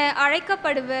மக்கள் என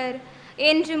அழைக்கப்படுவர்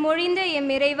என்று மொழிந்த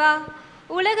எம் இறைவா,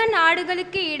 உலக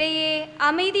நாடுகளுக்கு இடையே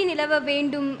அமைதி நிலவ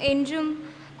வேண்டும் என்றும்,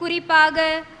 குறிப்பாக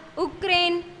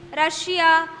உக்ரைன்,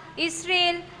 ரஷ்யா,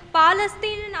 இஸ்ரேல்,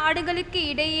 பாலஸ்தீன நாடுகளுக்கு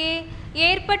இடையே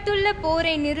ஏற்பட்டுள்ள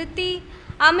போரை நிறுத்தி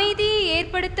அமைதியை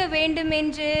ஏற்படுத்த வேண்டும்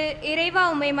என்று இறைவா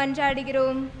உம்மை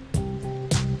மன்றாடுகிறோம்.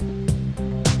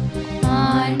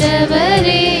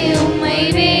 ஆண்டவரே உம்மை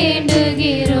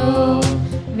வேண்டுகிறோம்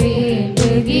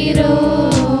வேண்டுகிறோம்.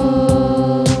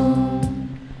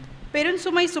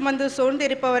 பெருஞ்சுமை சுமந்து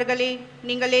சோர்ந்திருப்பவர்களே,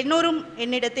 நீங்கள் எல்லோரும்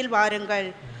என்னிடத்தில் வாருங்கள்,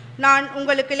 நான்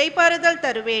உங்களுக்கு இளைப்பாறுதல்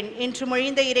தருவேன் என்று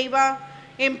மொழிந்த இறைவா,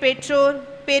 எம் பெற்றோர்,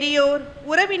 பெரியோர்,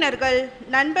 உறவினர்கள்,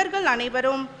 நண்பர்கள்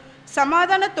அனைவரும்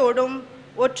சமாதானத்தோடும்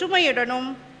ஒற்றுமையுடனும்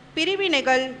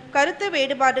பிரிவினைகள், கருத்து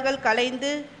வேறுபாடுகள்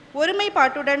கலைந்து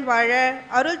ஒருமைப்பாட்டுடன் வாழ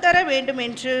அருள் தர வேண்டும்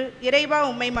என்று இறைவா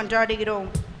உம்மை மன்றாடுகிறோம்.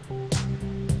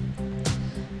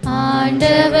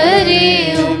 ஆண்டவரே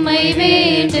உம்மை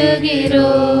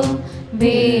வேண்டுகிறோம்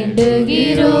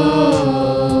வேண்டுகிறோம்.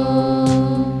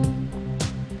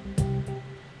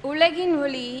 உலகின்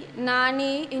ஒளி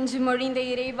நானே என்று மொழிந்த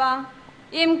இறைவா,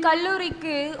 எம்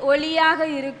கல்லூரிக்கு ஒளியாக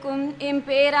இருக்கும் எம்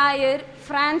பேராயர்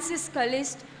பிரான்சிஸ்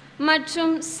கலிஸ்ட்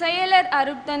மற்றும் செயலர்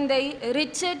அருட்தந்தை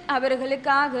ரிச்சர்ட்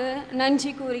அவர்களுக்காக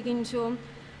நன்றி கூறுகின்றோம்.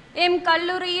 எம்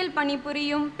கல்லூரியில்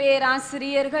பணிபுரியும்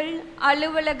பேராசிரியர்கள்,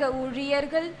 அலுவலக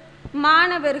ஊழியர்கள்,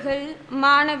 மாணவர்கள்,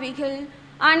 மாணவிகள்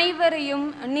அனைவரையும்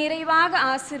நிறைவாக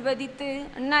ஆசிர்வதித்து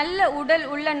நல்ல உடல்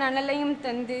உள்ள நலனையும்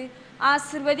தந்து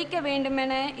ஆசிர்வதிக்க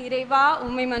வேண்டுமென இறைவா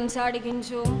உம்மை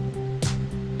மன்றாடுகின்றோம்.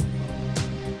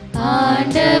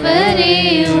 ஆண்டவரே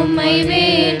உம்மை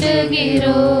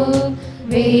வேண்டுகிறோம்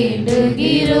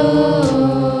வேண்டுகிறோம்.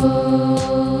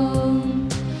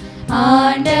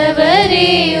 ஆண்டவரே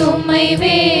உம்மை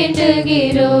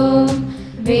வேண்டுகிறோம்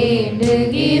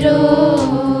வேண்டுகிறோம்.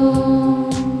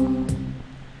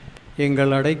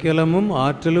 எங்கள் அடைக்கலமும்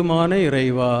ஆற்றலுமான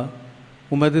இறைவா,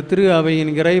 உமது திரு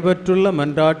அவையின் இறைபற்றுள்ள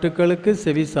மன்றாட்டுக்களுக்கு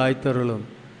செவி சாய்த்தருளும்.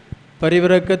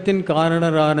 பரிவிரக்கத்தின்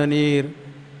காரணரான நீர்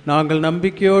நாங்கள்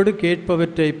நம்பிக்கையோடு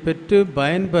கேட்பவற்றை பெற்று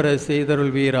பயன்பெற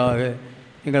செய்தருள்வீராக.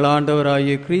 எங்கள்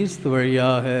ஆண்டவராகிய கிறிஸ்து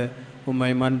வழியாக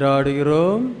உம்மை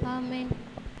மன்றாடுகிறோம். ஆமென்.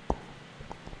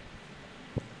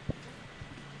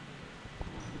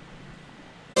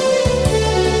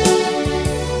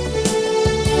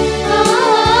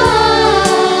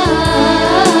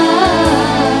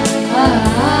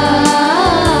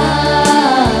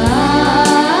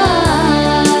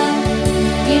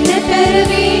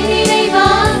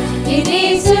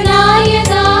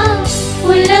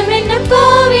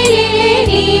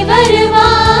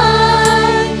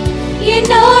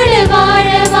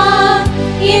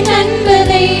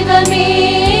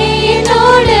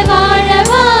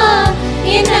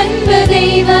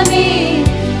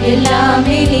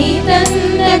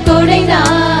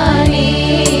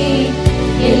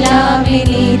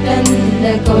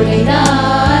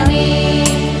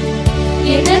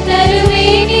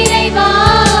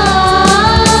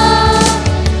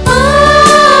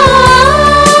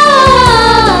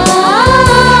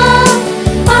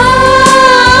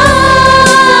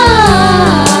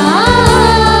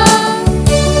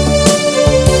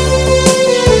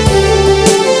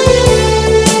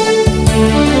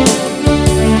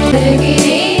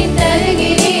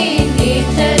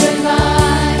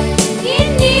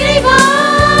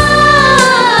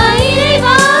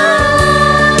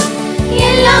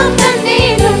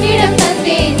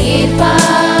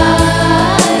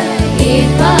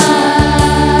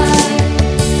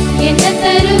 என்ன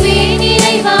தருவேன்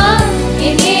இறைவா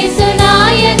என் இயேசு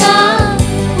நாயகா,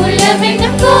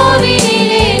 உள்ளமென்னும்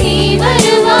கோவிலிலே நீ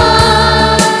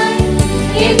வருவாய்.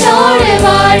 என்னோடு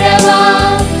வாழவா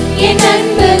என்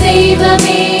அன்பு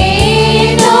தெய்வமே,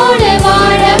 என்னோடு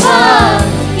வாழவா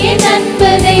என்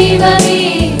அன்பு தெய்வமே,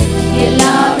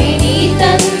 எல்லாமே நீ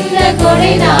தந்த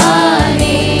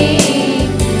கொடைதானே,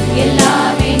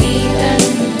 எல்லாமே நீ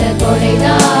தந்த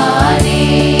கொடைதானே.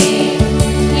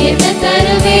 என்ன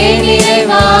தருவேன்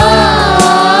இறைவா?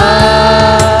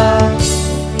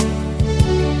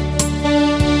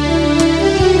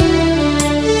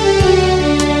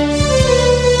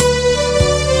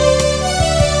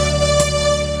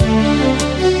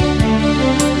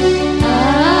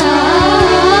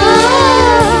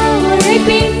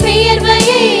 உழைப்பின்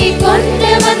வியர்வையை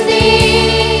கொண்டு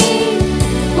வந்தேன்,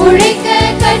 உழைக்க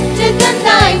கற்று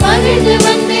தந்தாய் மகிழ்ந்து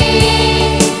வந்தேன்.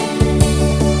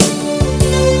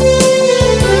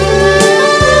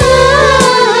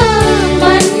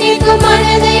 மன்னிக்கும்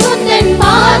மனதை உந்தன்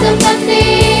பாதம்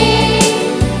தந்தேன்,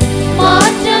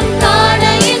 மாற்றம் காண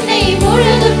என்னை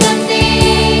முழுதும்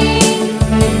தந்தேன்.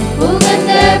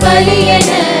 உகந்த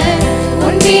பலியென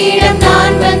உன்னிடம்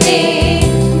நான் வந்தேன்,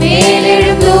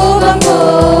 மேலெழும் தூபம்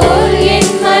போல்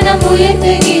என் மனம்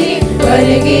உயர்த்துகிறேன்.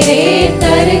 வருகிறேன்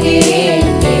தருகிறேன்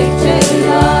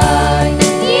ஏற்றருள்வாய்.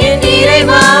 என்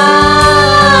இறைவா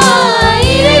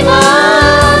இறைவா,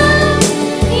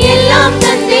 எல்லாம்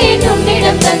தந்தேன்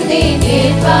உன்னிடம் தந்தேன்,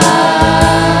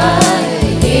 ஏற்பாய்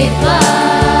ஏற்பாய்.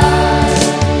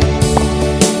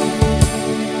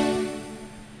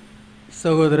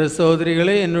 சகோதர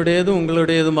சகோதரிகளே, என்னுடையதும்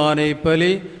உங்களுடையதுமான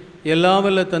இப்பலி எல்லாம்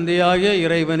வல்ல தந்தையாகிய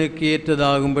இறைவனுக்கு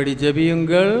ஏற்றதாகும்படி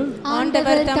ஜெபியுங்கள்.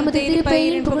 ஆண்டவர் தமது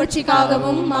திருப்பெயரின்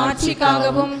புகழ்ச்சிக்காகவும்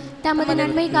மாட்சிக்காகவும் தமது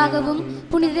நன்மைக்காகவும்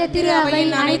புனித திரு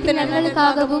அவையின் அனைத்து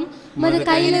நலனுக்காகவும் உமது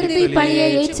கையிலிருந்து இப்பலியை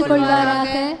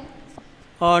ஏற்றுக்கொள்வாராக.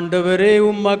 ஆண்டவரே,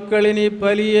 உம் மக்களின்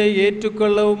இப்பலியை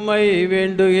ஏற்றுக்கொள்ள உம்மை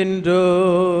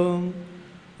வேண்டுகின்றோம்.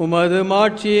 உமது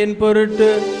மாட்சியின்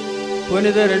பொருட்டு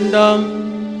புனித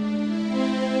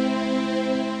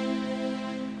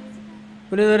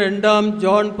இரண்டாம்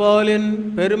ஜான் பாலின்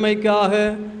பெருமைக்காக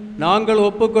நாங்கள்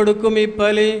ஒப்புக்கொடுக்கும்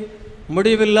இப்பலி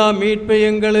முடிவில்லா மீட்பை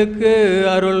எங்களுக்கு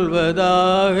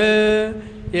அருள்வதாக.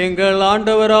 எங்கள்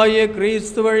ஆண்டவராகிய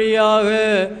கிறிஸ்து வழியாக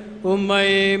உம்மை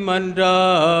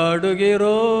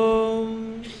மன்றாடுகிறோம்.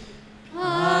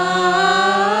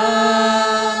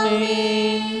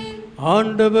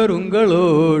 ஆண்டவர்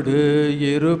உங்களோடு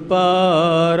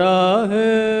இருப்பாராக.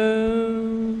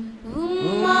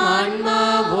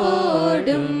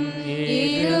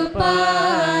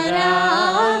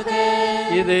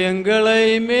 இதயங்களை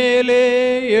மேலே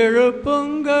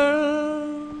எழுப்புங்கள்.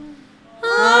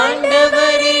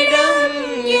 ஆண்டவரிடம்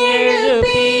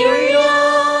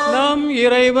எழுப்பியுள்ளோம். நம்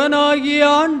இறைவனாகிய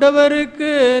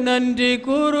ஆண்டவருக்கு நன்றி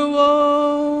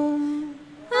கூறுவோம்.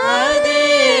 அது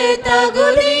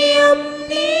தகுதியும்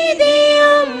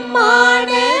நீதியுமானது.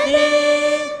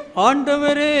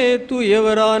 ஆண்டவரே,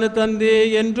 தூயவரான தந்தை,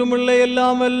 என்றுமுள்ள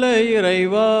எல்லாம் அல்ல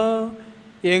இறைவா,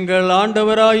 எங்கள்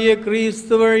ஆண்டவராகிய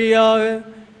கிறிஸ்து வழியாக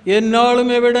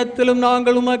எந்நாளும் எவ்விடத்திலும்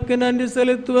நாங்கள் உமக்கு நன்றி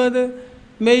செலுத்துவது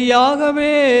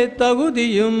மெய்யாகவே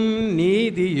தகுதியும்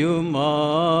நீதியுமாகும்.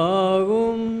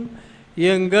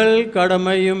 எங்கள்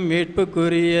கடமையும்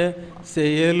மீட்புக்குரிய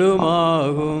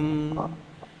செயலுமாகும்.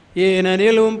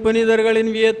 ஏனெனில்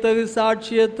புனிதர்களின் வியத்தகு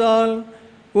சாட்சியத்தால்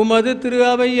உமது திரு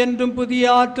அவை என்றும் புதிய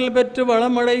ஆற்றல் பெற்று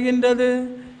வளமடைகின்றது.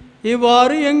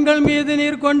 இவ்வாறு எங்கள் மீது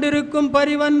நீர் கொண்டிருக்கும்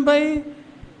பரிவன்பை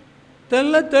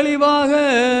தெல்ல தெளிவாக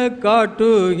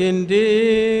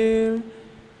காட்டுகின்றீர்.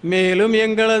 மேலும்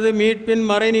எங்களது மீட்பின்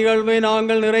மறை நிகழ்வை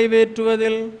நாங்கள்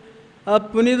நிறைவேற்றுவதில்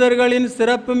அப்புனிதர்களின்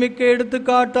சிறப்புமிக்க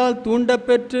எடுத்துக்காட்டால்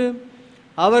தூண்டப்பெற்று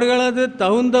அவர்களது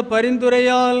தகுந்த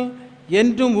பரிந்துரையால்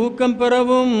என்றும் ஊக்கம்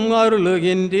பெறவும்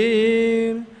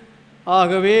அருளுகின்றீர்.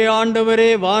 ஆகவே ஆண்டவரே,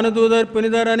 வானதூதர்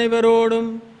புனிதர் அனைவரோடும்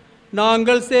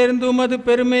நாங்கள் சேர்ந்து உமது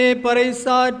பெருமையை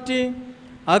பறைசாற்றி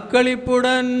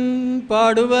அக்களிப்புடன்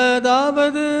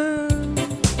பாடுவதாவது: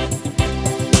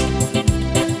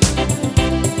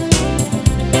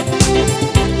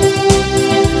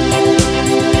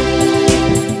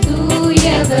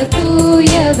 தூயவர்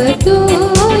தூயவர்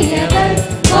தூயவர்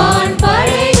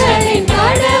வான்படைகளின்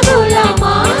கடவுளாம்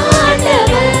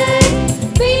ஆண்டவர்,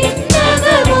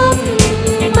 விண்ணகமும்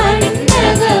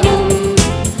மண்ணகமும்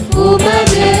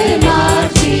உமது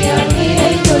மாட்சியால்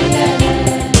நிறைந்துள்ளன.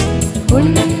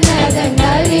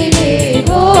 உன்னதங்களிலே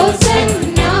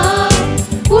ஓசன்னா,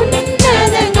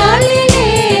 உன்னதங்களிலே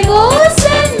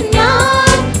ஓசன்னா,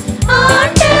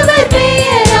 ஆண்டவர்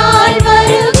பெயரால்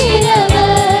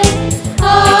வருகிறவர்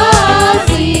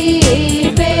ஆசி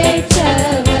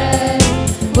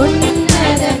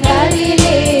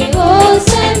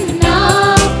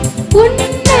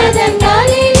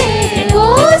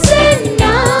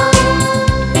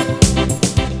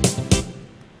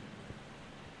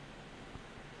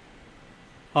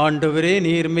ஆண்டவரே,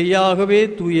 நீர் மெய்யாகவே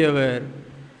தூயவர்.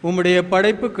 உம்முடைய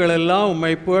படைப்புகள் எல்லாம்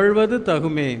உம்மை புகழ்வது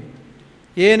தகுமே.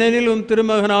 ஏனெனில்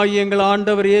திருமகனாகிய எங்கள்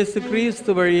ஆண்டவர் இயேசு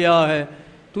கிறிஸ்து வழியாக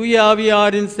தூய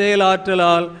ஆவியாரின்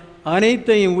செயலாற்றலால்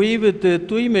அனைத்தையும் உய்வித்து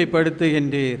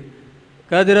தூய்மைப்படுத்துகின்றீர்.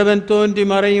 கதிரவன் தோன்றி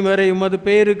மறையும் வரை உமது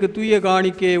பெயருக்கு தூய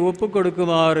காணிக்கையை ஒப்புக்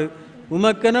கொடுக்குமாறு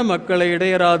உமக்கென மக்களை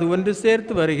இடையராது ஒன்று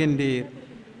சேர்த்து வருகின்றீர்.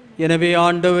 எனவே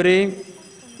ஆண்டவரே,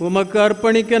 உமக்கு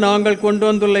அர்ப்பணிக்க நாங்கள் கொண்டு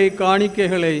வந்துள்ள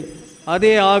இக்காணிக்கைகளை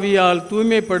அதே ஆவியால்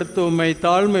தூய்மைப்படுத்த உம்மை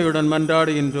தாழ்மையுடன்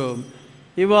மன்றாடுகின்றோம்.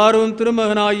 இவ்வாறு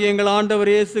திருமகனாகிய எங்கள்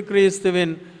ஆண்டவர் இயேசு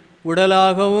கிறிஸ்துவின்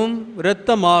உடலாகவும்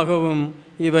இரத்தமாகவும்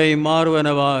இவை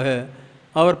மாறுவனவாக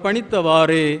அவர்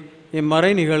பணித்தவாறே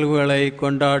இம்மறை நிகழ்வுகளை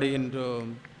கொண்டாடுகின்றோம்.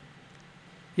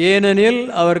 ஏனெனில்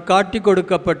அவர் காட்டிக்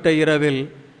கொடுக்கப்பட்ட இரவில்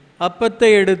அப்பத்தை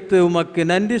எடுத்து உமக்கு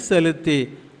நன்றி செலுத்தி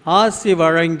ஆசி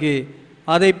வழங்கி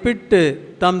அதை பிட்டு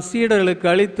தம் சீடர்களுக்கு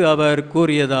அளித்து அவர்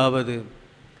கூறியதாவது: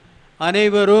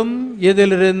 அனைவரும்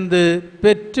இதிலிருந்து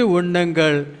பெற்று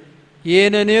உண்ணுங்கள்,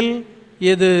 ஏனெனில்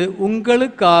இது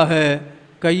உங்களுக்காக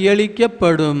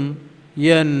கையளிக்கப்படும்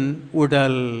என்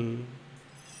உடல்.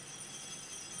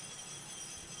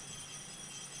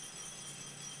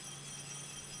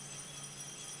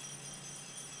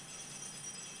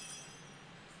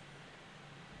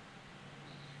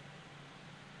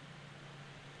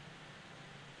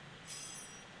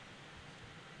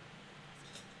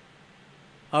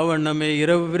 அவன் நம்மை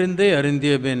இரவு விருந்தை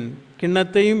அருந்திய பின்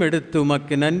கிண்ணத்தையும் எடுத்து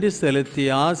உமக்கு நன்றி செலுத்தி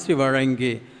ஆசி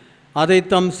வழங்கி அதை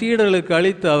தம் சீடர்களுக்கு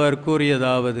அளித்து அவர்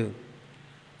கூறியதாவது: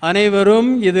 அனைவரும்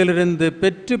இதிலிருந்து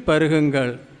பெற்று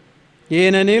பருகுங்கள்,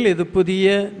 ஏனெனில் இது புதிய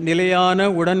நிலையான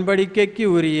உடன்படிக்கைக்கு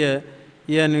உரிய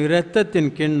என்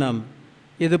இரத்தத்தின் கிண்ணம்.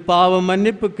 இது பாவ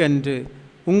மன்னிப்புக்கென்று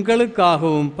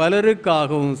உங்களுக்காகவும்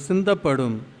பலருக்காகவும்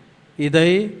சிந்தப்படும்.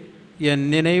 இதை என்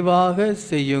நினைவாக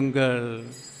செய்யுங்கள்.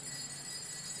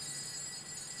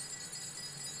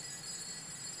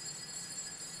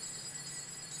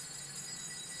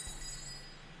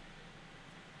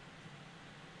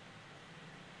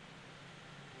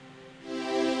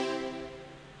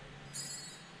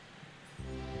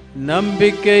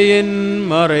 நம்பிக்கையின்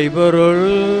மறைபொருள்.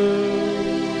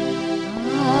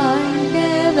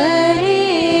 ஆண்டவரே,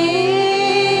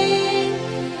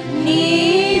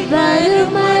 நீர்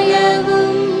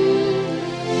வருமளவும்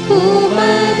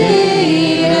உமது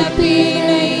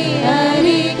இறப்பினை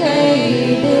அறிக்கையிடுகின்றோம்,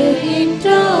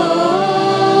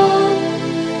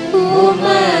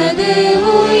 உமது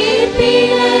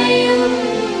உயிர்ப்பினையும்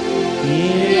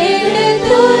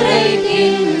எடுத்துரைக்கின்றோம்.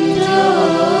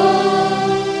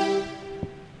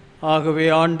 ஆகவே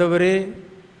ஆண்டவரே,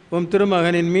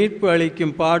 திருமகனின் மீட்பு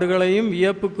அளிக்கும் பாடுகளையும்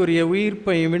வியப்புக்குரிய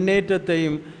உயிர்ப்பையும்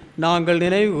விண்ணேற்றத்தையும் நாங்கள்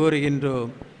நினைவு கூறுகின்றோம்.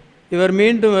 இவர்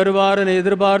மீண்டும் வருவார் என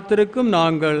எதிர்பார்த்திருக்கும்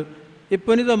நாங்கள்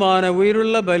இப்புனிதமான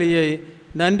உயிருள்ள பலியை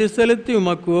நன்றி செலுத்தி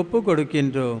உமக்கு ஒப்பு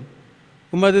கொடுக்கின்றோம்.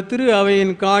 உமது திரு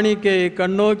அவையின் காணிக்கையை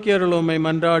கண்ணோக்கி அருளுமை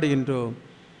மன்றாடுகின்றோம்.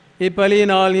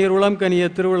 இப்பலியினால் நீர் உளம் கனிய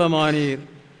திருவுளமானீர்.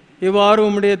 இவ்வாறு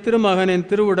உம்முடைய திருமகனின்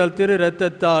திருவுடல் திரு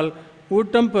இரத்தத்தால்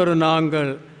ஊட்டம் பெறும்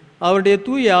நாங்கள் அவருடைய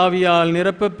தூய ஆவியால்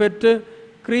நிரப்ப பெற்று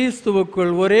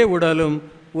கிறிஸ்துவுக்குள் ஒரே உடலும்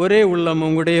ஒரே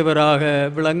உள்ளமும் உடையவராக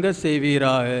விளங்க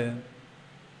செய்வீராக.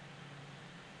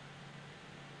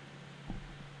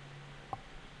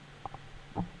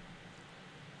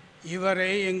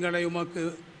 இவரை எங்களை உமக்கு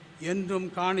என்றும்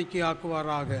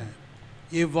காணிக்கையாக்குவாராக.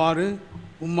 இவ்வாறு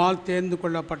உம்மால் தேர்ந்து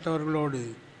கொள்ளப்பட்டவர்களோடு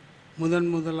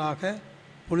முதலாக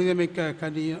புனிதமிக்க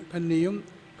கன்னியும்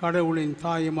கடவுளின்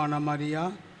தாயுமான மரியா,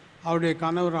 அவருடைய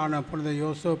கணவரான புனித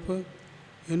யோசேப்பு,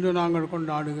 இன்று நாங்கள்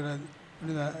கொண்டாடுகிற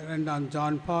புனித 2ஆம்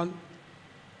ஜான் பால்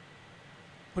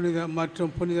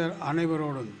மற்றும் புனிதர்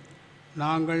அனைவரோடும்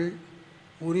நாங்கள்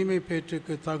உரிமை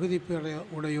பேற்றுக்கு தகுதி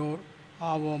உடையோர்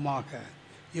ஆவோமாக.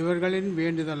 இவர்களின்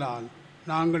வேண்டுதலால்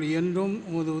நாங்கள் என்றும்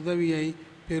உமது உதவியை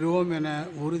பெறுவோம் என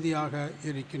உறுதியாக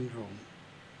இருக்கின்றோம்.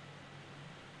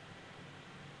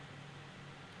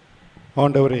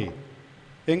 ஆண்டவரே,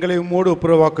 எங்களை உம்மோடு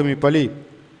ஒப்புரவாக்கும் இப்பலி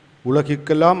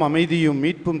உலகிற்கெல்லாம் அமைதியும்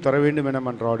மீட்பும் தர வேண்டும் என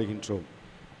மன்றாடுகின்றோம்.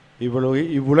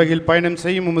 இவ்வுலகில் பயணம்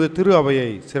செய்யும் உமது திரு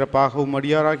அவையை சிறப்பாக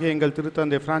அடியாராகிய எங்கள்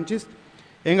திருத்தந்தை பிரான்சிஸ்,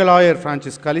 எங்கள் ஆயர்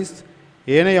பிரான்சிஸ் கலிஸ்ட்,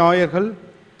 ஏனைய ஆயர்கள்,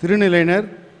 திருநிலையினர்,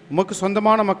 உமக்கு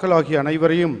சொந்தமான மக்கள் ஆகிய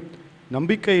அனைவரையும்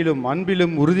நம்பிக்கையிலும்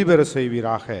அன்பிலும் உறுதி பெற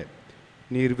செய்வீராக.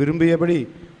 நீர் விரும்பியபடி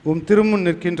திருமுன்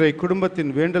நிற்கின்ற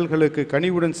இக்குடும்பத்தின் வேண்டல்களுக்கு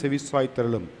கனிவுடன்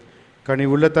செவிசாய்த்தருளும்.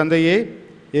 கனிவுள்ள தந்தையே,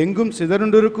 எங்கும்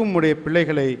சிதறுண்டிருக்கும் உம்முடைய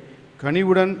பிள்ளைகளை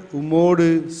கனிவுடன் உம்மோடு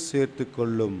சேர்த்து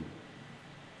கொள்ளும்.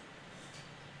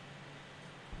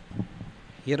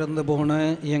 இறந்து போன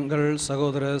எங்கள்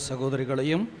சகோதர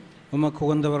சகோதரிகளையும் உமக்கு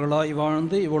உகந்தவர்களாய்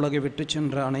வாழ்ந்து இவ்வுலகை விட்டு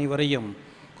சென்ற அனைவரையும்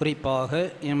குறிப்பாக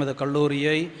எமது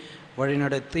கல்லூரியை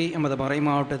வழிநடத்தி எமது மறை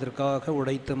மாவட்டத்திற்காக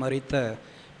உழைத்து மறித்த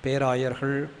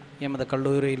பேராயர்கள், எமது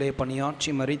கல்லூரியிலே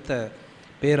பணியாற்றி மறித்த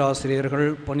பேராசிரியர்கள்,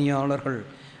 பணியாளர்கள்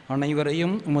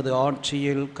அனைவரையும் உமது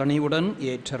ஆட்சியில் கனிவுடன்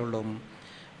ஏற்றருளும்.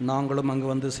 நாங்களும் அங்கு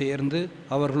வந்து சேர்ந்து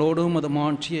அவர்களோடு உமது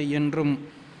ஆட்சியை என்றும்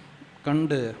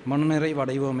கண்டு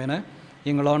மனநிறைவடைவோம் என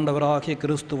எங்கள் ஆண்டவராகிய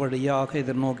கிறிஸ்து வழியாக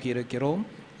எதிர்நோக்கி இருக்கிறோம்.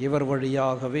 இவர்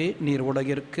வழியாகவே நீர்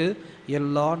உலகிற்கு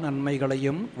எல்லா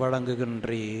நன்மைகளையும்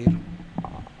வழங்குகின்றீர்.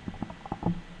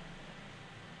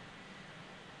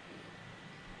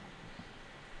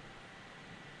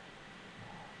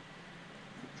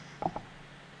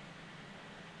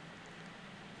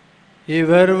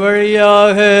 இவர்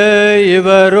வழியாக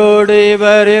இவரோடு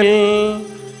இவரில்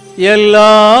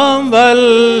எல்லாம்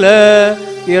வல்ல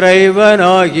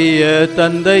இறைவனாகிய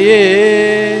தந்தையே,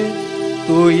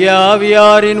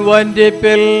 தூயாவியாரின்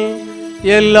ஒன்றிப்பில்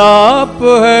எல்லா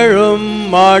புகழும்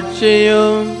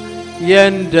மாட்சியும்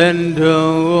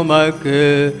என்றென்றும் உமக்கு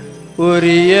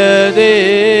உரியதே.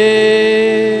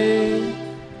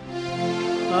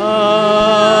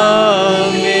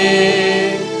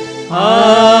 ஆமென்.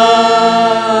 ஆமென்.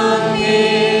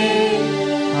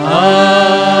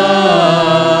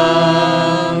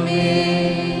 ஆமென்.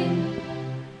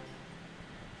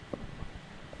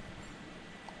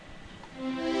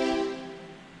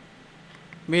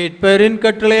 மீட்பரின்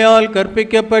கட்டளையால்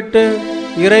கற்பிக்கப்பட்டு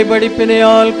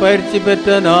இறைபடிப்பினையால் பயிற்சி பெற்ற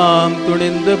நாம்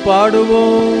துணிந்து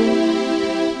பாடுவோம்.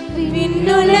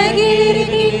 விண்ணுலகில்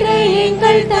இருக்கின்ற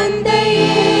எங்கள்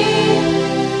தந்தையே,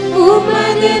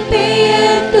 உமது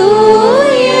பெயர்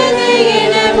தூயது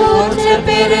என போற்ற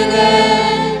பெறுக.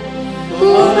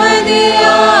 உமது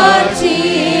ஆட்சி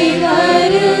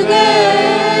வருக.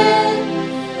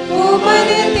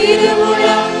 உமது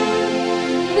திருவுளம்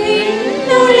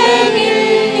விண்ணுலகில்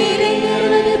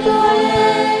நிறைவேறுவது போல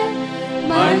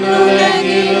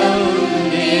மண்ணுலகிலும்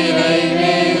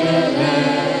நிறைவேறுக.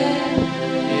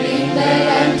 எங்கள்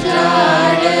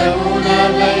அன்றாட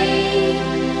உணவை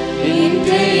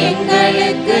இன்று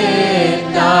எங்களுக்கு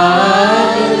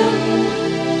தாரும்.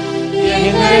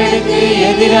 எங்களுக்கு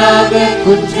எதிராக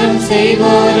குற்றம்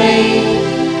செய்வோரை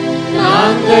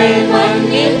நாங்கள்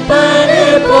மன்னிப்பது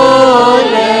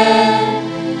போல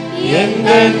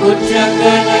எங்கள்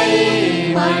குற்றங்களை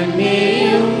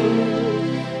மன்னியும்.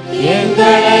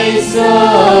 எங்களை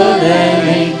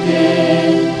சோதனைக்கு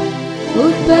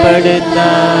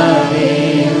உட்படுத்தாதேயும்,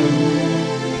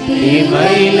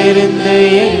 தீமையிலிருந்து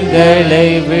எங்களை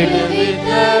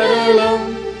விடுவித்தருளும்.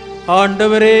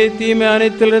 ஆண்டவரே, தீமை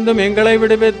அனைத்திலிருந்தும் எங்களை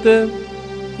விடுவித்து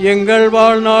எங்கள்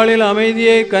வாழ்நாளில்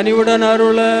அமைதியை கனிவுடன்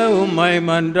அருள உம்மை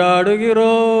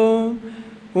மன்றாடுகிறோம்.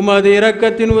 உமது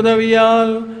இரக்கத்தின்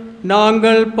உதவியால்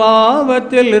நாங்கள்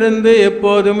பாவத்தில் இருந்து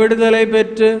எப்போதும் விடுதலை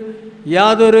பெற்று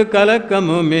யாதொரு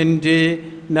கலக்கமும் இன்றி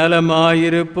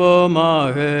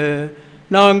நலமாயிருப்போமாக.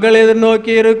 நாங்கள்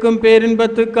எதிர்நோக்கி இருக்கும்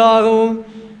பேரின்பத்துக்காகவும்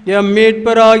எம்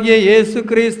மீட்பராகிய இயேசு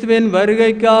கிறிஸ்துவின்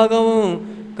வருகைக்காகவும்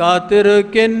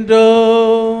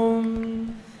காத்திருக்கின்றோம்.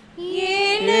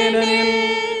 ஏனெனில்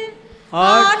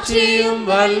ஆட்சியும்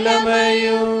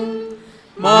வல்லமையும்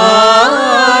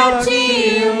மாட்சியும்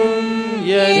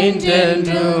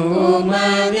என்றென்றும்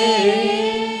உமதே.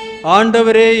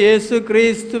 ஆண்டவரே இயேசு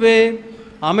கிறிஸ்துவே,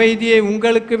 அமைதியை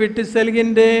உங்களுக்கு விட்டு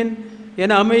செல்கின்றேன்,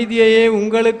 என் அமைதியையே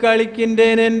உங்களுக்கு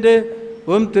அளிக்கின்றேன் என்று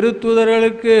உம்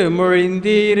திருத்தூதர்களுக்கு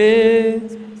மொழிந்தீரே.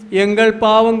 எங்கள்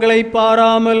பாவங்களை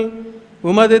பாராமல்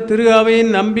உமது திரு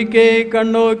அவையின் நம்பிக்கையை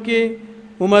கண்ணோக்கி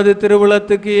உமது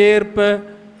திருவுளத்துக்கு ஏற்ப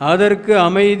அதற்கு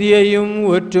அமைதியையும்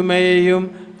ஒற்றுமையையும்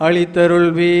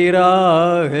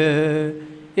அளித்தருள்வீராக.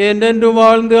 என்றென்று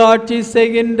வாழ்ந்து ஆட்சி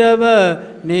செய்கின்றவர்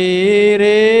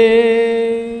நீரே.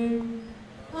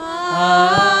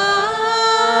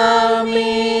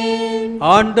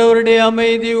 ஆண்டவருடைய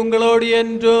அமைதி உங்களோடு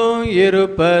என்றும்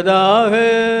இருப்பதாக.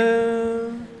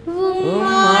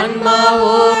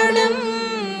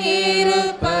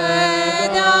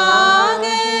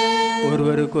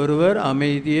 ஒருவருக்கொருவர்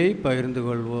அமைதியை பகிர்ந்து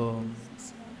கொள்வோம்.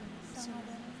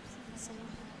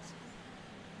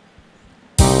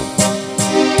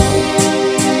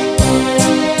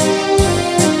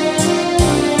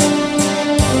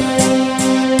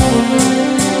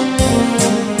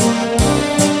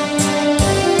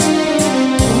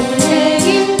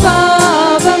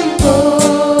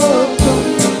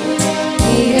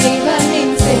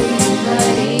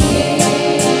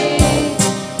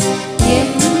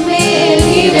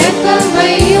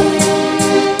 இரக்கமையும்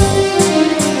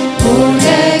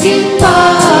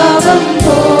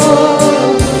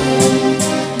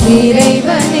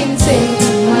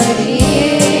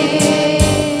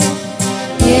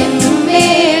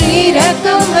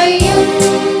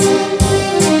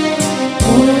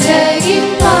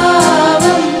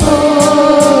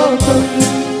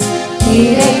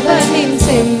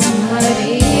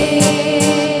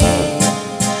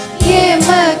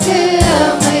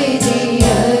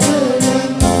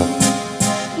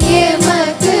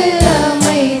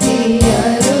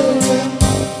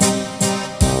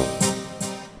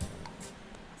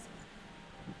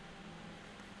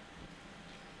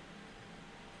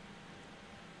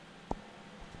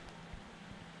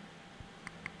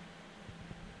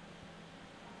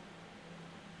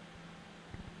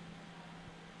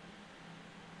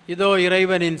இதோ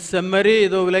இறைவனின் செம்மறி,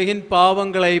 இதோ உலகின்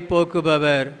பாவங்களை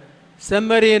போக்குபவர்.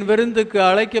 செம்மறியின் விருந்துக்கு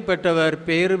அழைக்கப்பட்டவர்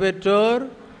பேறு பெற்றோர்.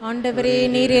 ஆண்டவரே,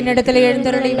 நீர் என்னிடத்தில்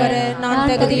எழுந்தருளி வர நான்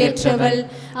தகுதியற்றவள்.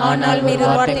 ஆனால் நீர்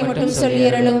வார்த்தை மட்டும்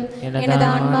சொல்லியருளும், எனது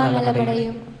ஆன்மா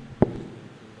நலமடையும்.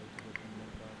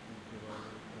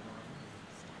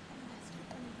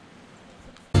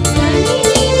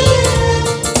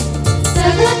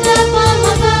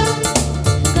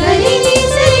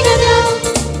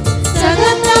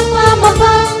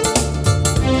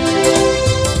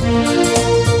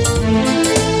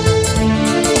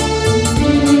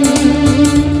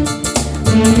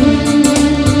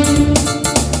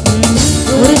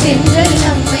 ஒரு தென்றல்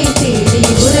நம்மை தேடி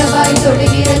உறவாய்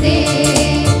தொடுகிறதே,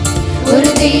 ஒரு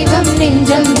தெய்வம்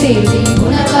நெஞ்சம் தேடி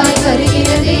உணவாய்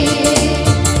வருகிறதே.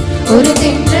 ஒரு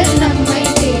தென்றல் நம்மை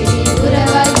தேடி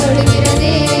உறவாய்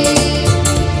தொடுகிறதே,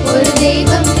 ஒரு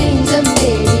தெய்வம் நெஞ்சம்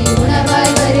தேடி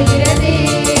உணவாய் வருகிறதே.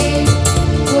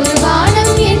 ஒரு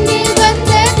வானம் என்னில்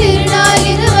வந்த திருநாள்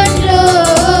இதுவன்றோ,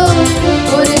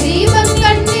 ஒரு தீபம்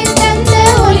கண்ணில் தந்த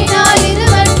ஒளிநாள்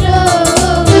இதுவன்றோ.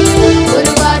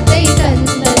 ஒரு வார்த்தை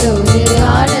தந்ததொரு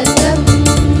ஆனந்தம்,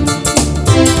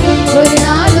 ஒரு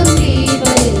நாளும்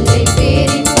தீர்வதில்லை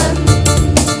பேரின்பம்.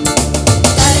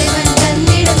 தலைவன்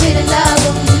தந்திடம்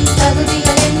இருந்தாகும்,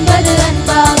 தகுதிகள் என்பது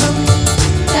அன்பாகும்.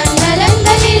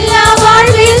 தன்னலங்கள் இல்லா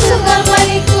வாழ்வில் சுகம்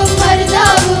அளிக்கும்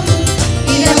மருந்தாகும்,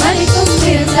 இதமளிக்கும்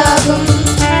விருந்தாகும்.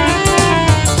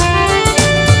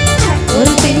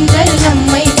 ஒரு தென்றல்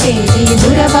நம்மை தேடி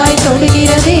உறவாய்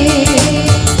தொடுகிறதே,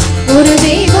 ஒரு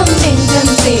தெய்வம்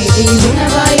நெஞ்சம் தேடி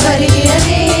உணவாய்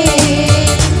வருகிறதே.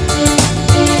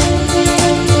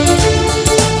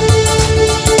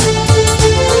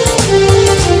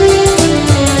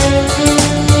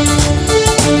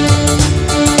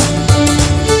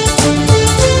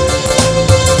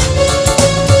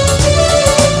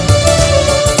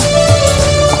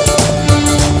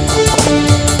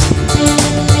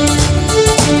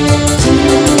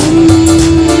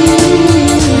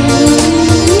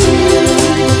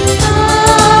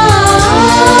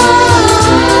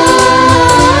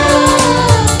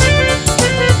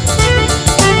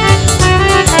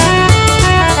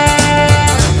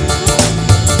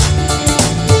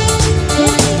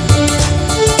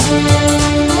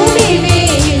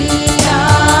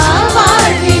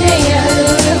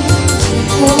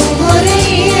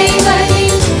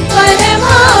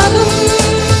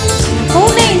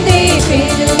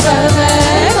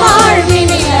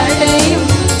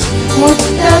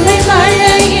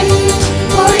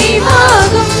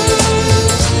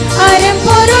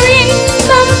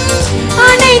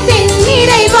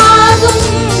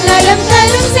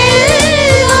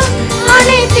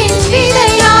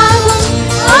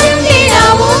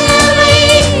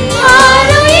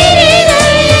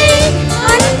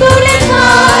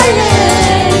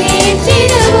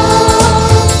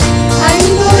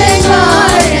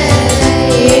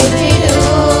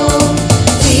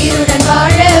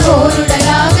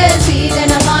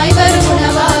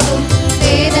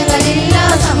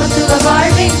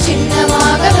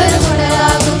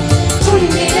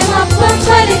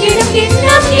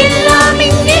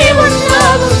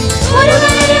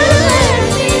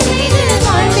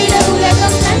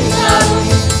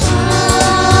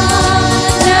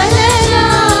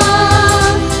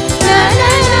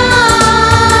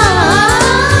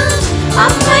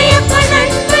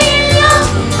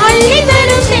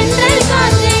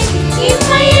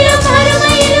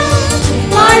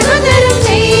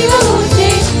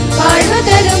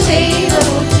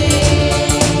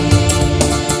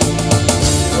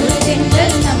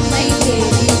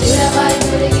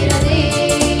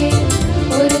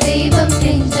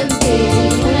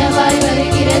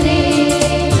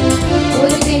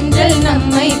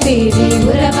 தேடி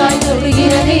உறவாய்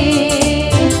தொழுகிறதே,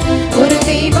 ஒரு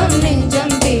தெய்வம்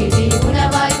நெஞ்சம் தேடி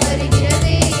உணவாய்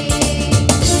வருகிறதே.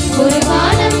 ஒரு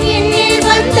வானம் என்னில்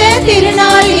வந்த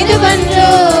திருநாள் இதுவன்றோ,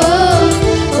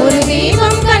 ஒரு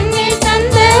தெய்வம் கண்ணில்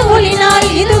தந்த ஒளிநாள்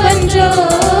இதுவன்றோ.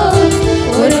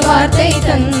 ஒரு வார்த்தை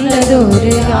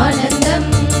தந்ததொரு ஆனந்தம்,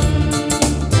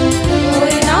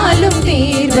 ஒரு நாளும்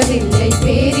தீர்வதில்லை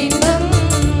பேரின்பம்.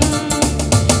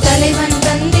 தலைவன்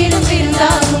தந்திடும்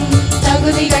விருந்தாகும்,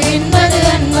 தகுதிகள் என்பது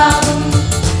அன்பாகும்.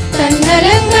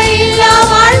 தன்னலங்கள் இல்லா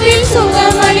வாழ்வில்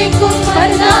சுகமளிக்கும்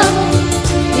மருந்தாகும்,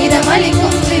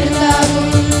 இதமளிக்கும்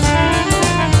விருந்தாகும்.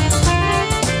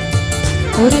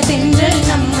 ஒரு தென்றல்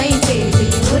நம்மை தேடி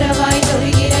உறவாய்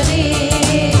தொழுகிறதே,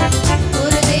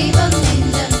 ஒரு தெய்வம்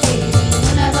நெஞ்சம் தேடி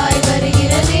உணவாய்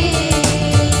வருகிறதே.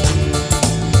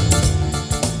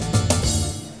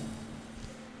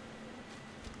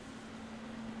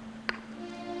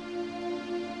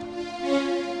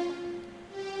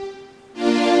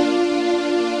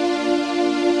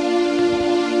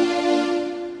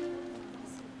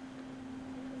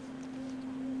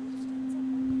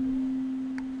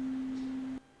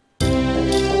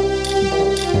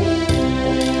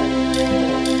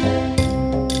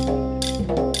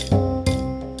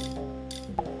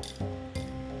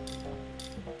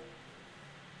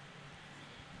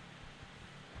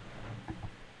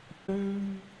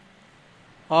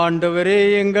 ஆண்டவரே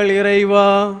எங்கள் இறைவா,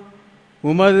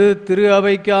 உமது திரு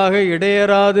அவைக்காக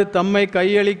இடையராது தம்மை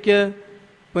கையளிக்க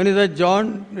புனித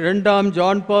இரண்டாம்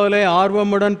ஜான் பாலை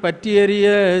ஆர்வமுடன் பற்றி எறிய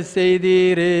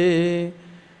செய்தீரே.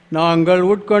 நாங்கள்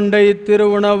உட்கொண்ட இத்திரு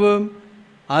உணவு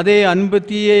அதே அன்பு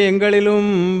தீயை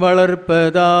எங்களிலும்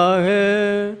வளர்ப்பதாக.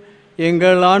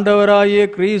 எங்கள் ஆண்டவராகிய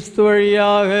கிறிஸ்து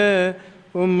வழியாக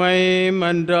உம்மை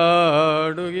மன்றாடுகிறோம்.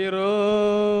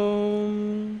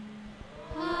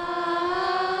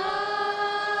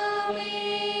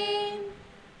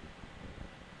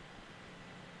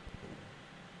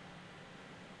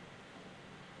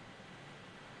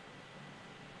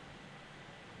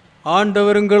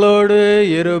 ஆண்டவருங்களோடு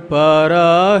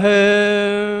இருப்பாராக.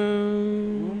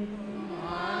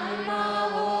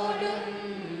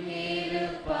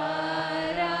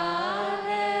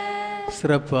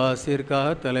 சிறப்பாசிற்காக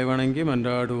தலைவணங்கி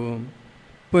மன்றாடுவோம்.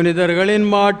 புனிதர்களின்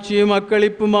மாட்சியும்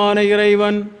அக்களிப்புமான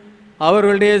இறைவன்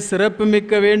அவர்களுடைய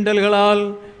சிறப்புமிக்க வேண்டல்களால்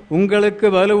உங்களுக்கு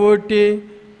வலுவூட்டி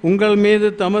உங்கள் மீது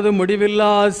தமது முடிவில்லா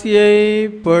ஆசியை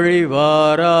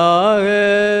பொழிவாராக.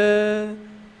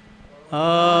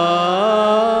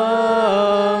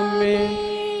 ஆமென்.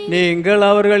 நீங்கள்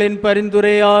அவர்களின்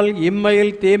பரிந்துரையால்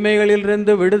இம்மையில்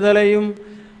தீமைகளிலிருந்து விடுதலையும்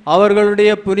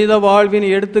அவர்களுடைய புனித வாழ்வின்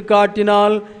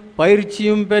எடுத்துக்காட்டினால்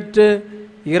பயிற்சியும் பெற்று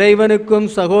இறைவனுக்கும்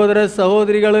சகோதர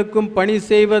சகோதரிகளுக்கும் பணி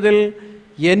செய்வதில்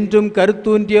என்றும்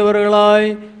கருத்தூன்றியவர்களாய்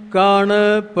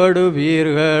காணப்படுவீர்களாக.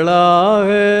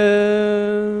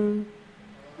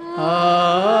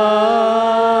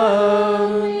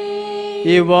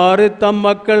 இவ்வாறு தம்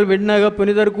மக்கள் விண்ணக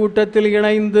புனிதர் கூட்டத்தில்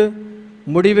இணைந்து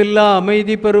முடிவில்லா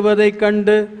அமைதி பெறுவதைக்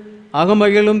கண்டு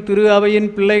அகமகிழும் திரு அவையின்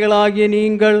பிள்ளைகளாகிய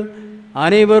நீங்கள்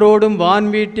அனைவரோடும்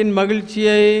வான்வீட்டின்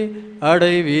மகிழ்ச்சியை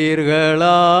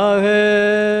அடைவீர்களாக.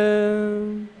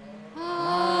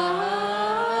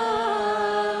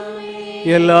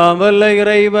 எல்லாம் வல்ல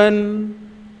இறைவன்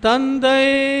தந்தை,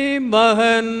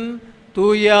 மகன்,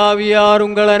 தூயாவியார்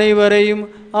உங்கள் அனைவரையும்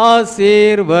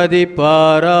ஆசீர்வதிப்பாராக.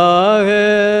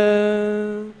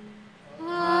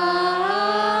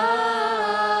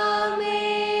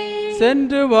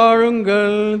 சென்று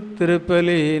வாழுங்கள்.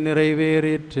 திருப்பலி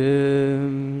நிறைவேறிற்று.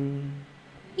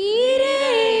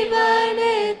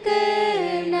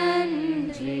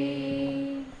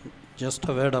 Just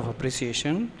a word of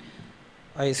appreciation.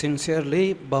 I sincerely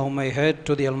bow my head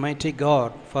to the Almighty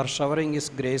God for showering His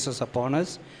graces upon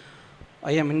us.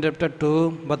 I am indebted to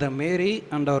Mother Mary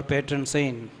and our patron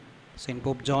saint, Saint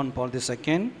Pope John Paul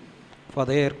II, for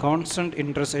their constant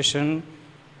intercession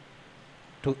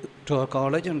to our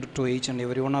college and to each and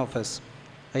every one of us.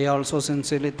 I also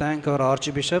sincerely thank our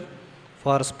Archbishop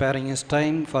for sparing his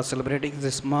time for celebrating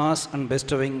this Mass and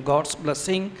bestowing God's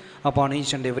blessing upon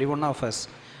each and every one of us.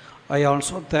 I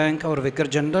also thank our Vicar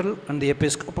General and the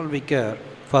Episcopal Vicar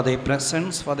for their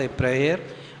presence, for their prayer,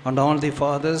 and all the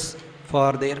fathers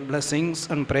for their blessings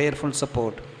and prayerful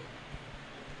support.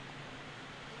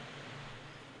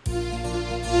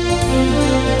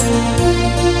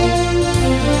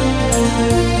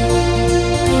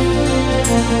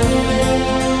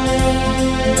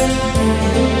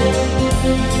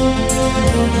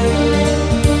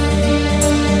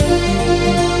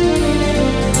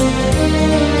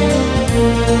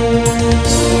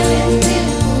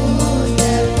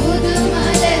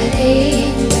 புதுமலரே,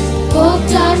 Pope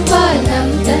John பால்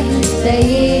நம்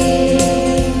தந்தையே,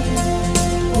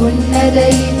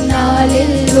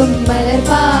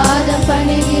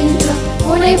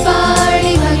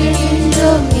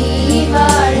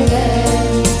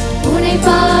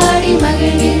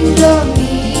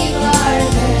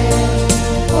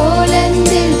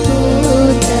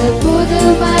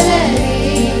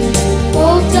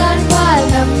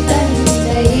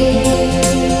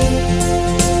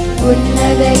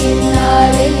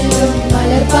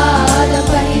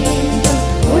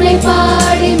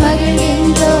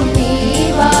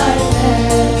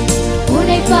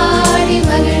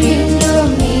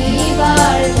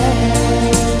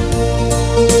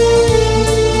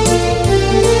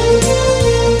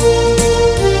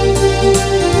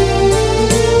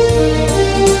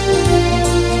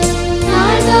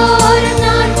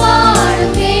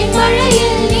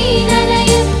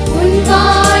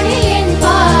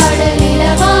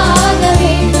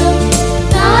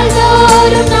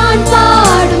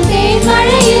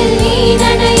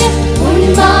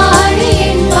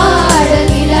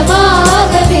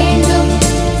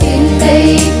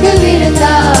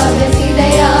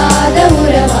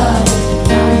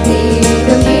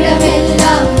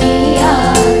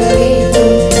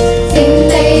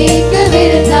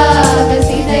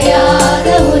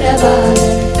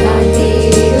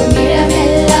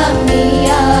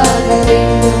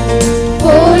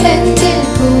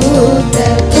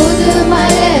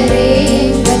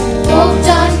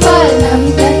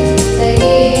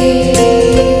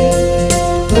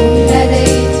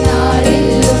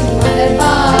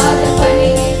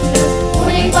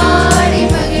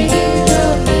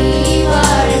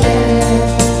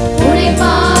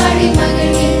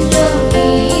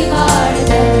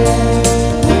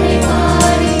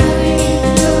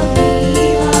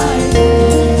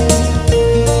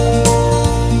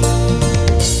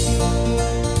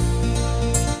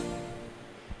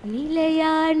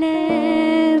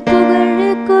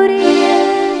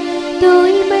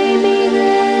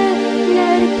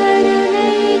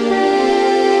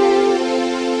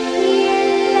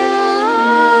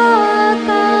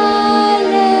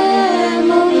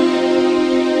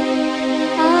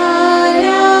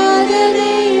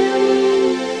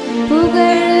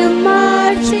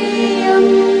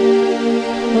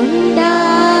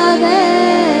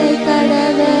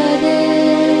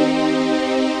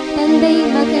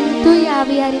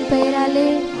 ஆவியாரின் பெயராலே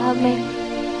ஆமென்.